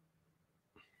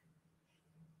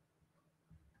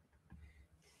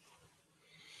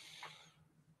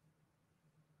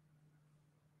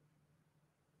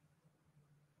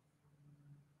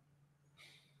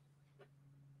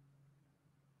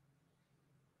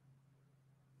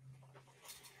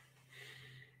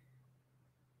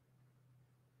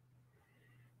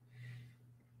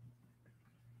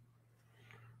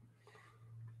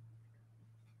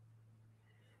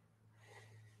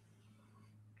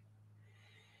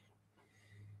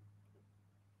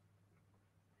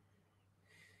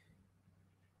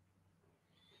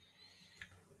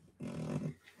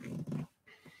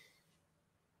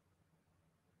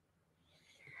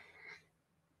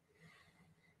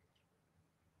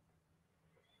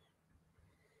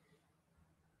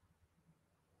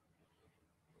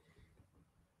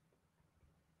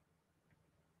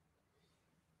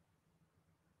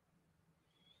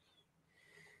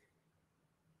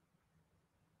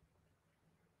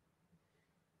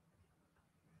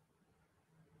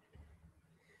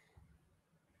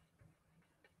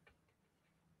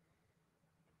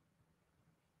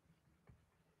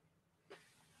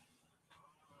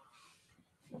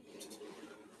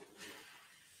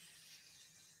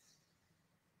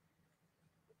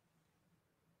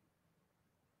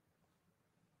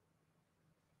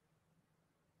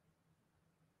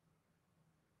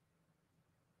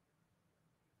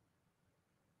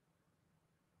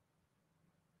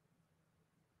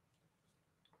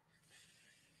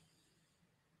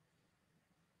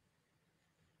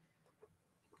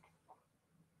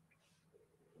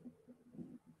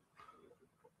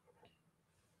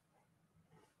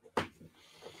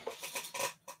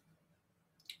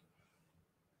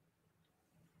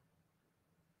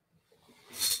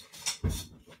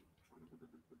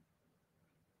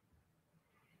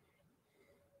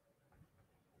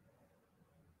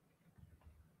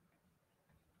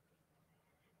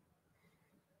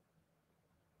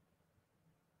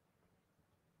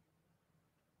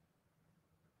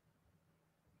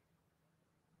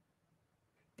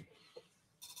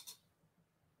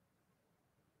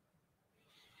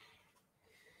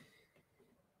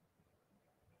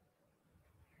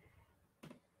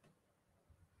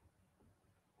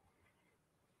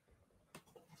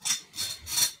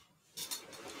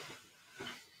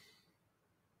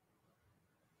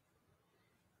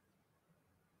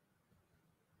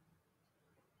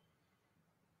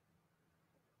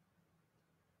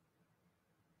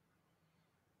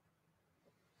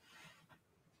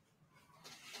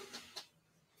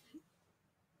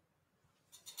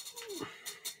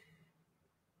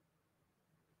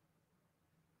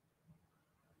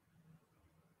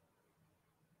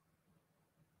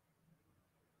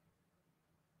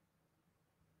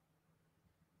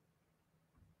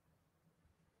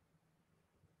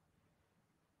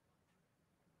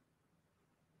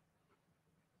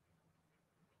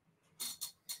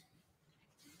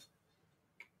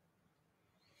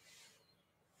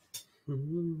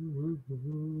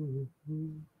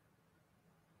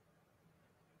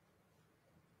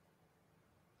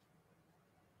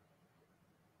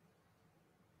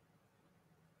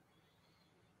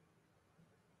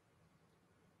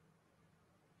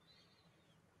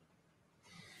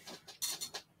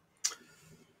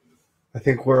 I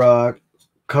think we're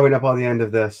coming up on the end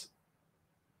of this.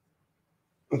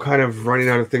 I'm kind of running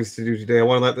out of things to do today. I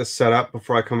want to let this set up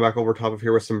before I come back over top of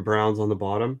here with some browns on the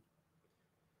bottom.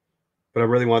 But I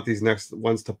really want these next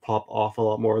ones to pop off a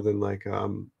lot more than like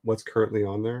what's currently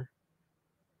on there.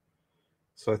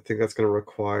 So I think that's going to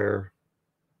require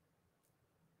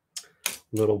a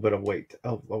little bit of wait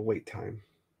time.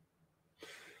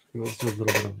 Let's do a little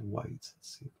bit of whites.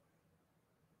 Let's see.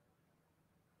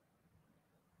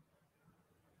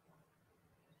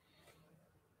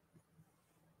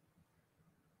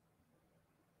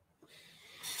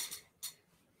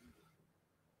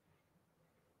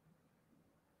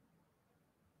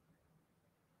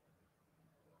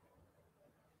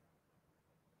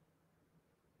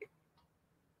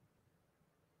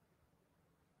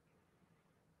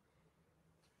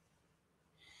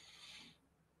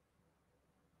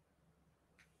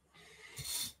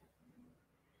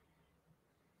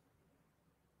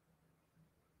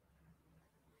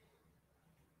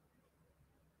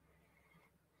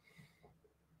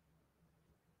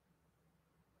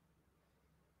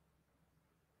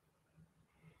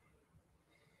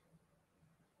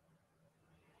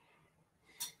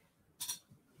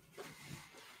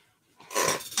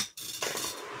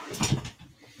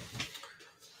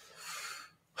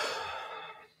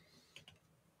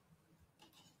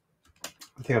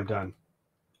 I think I'm done.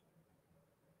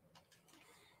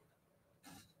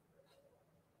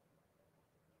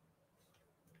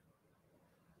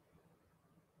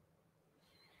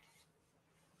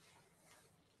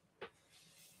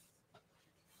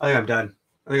 I think I'm done.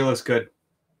 I think it looks good. I think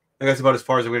that's about as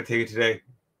far as I'm going to take it today.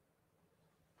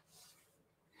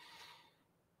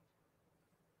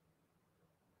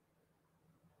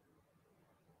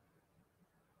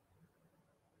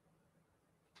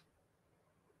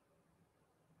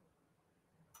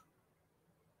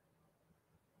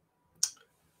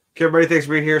 Okay, everybody, thanks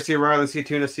for being here. See you, Riley. See you,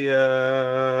 Tuna. See you,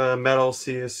 Metal.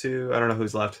 See you, Sue. I don't know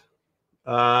who's left.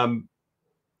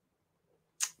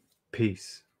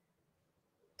 Peace.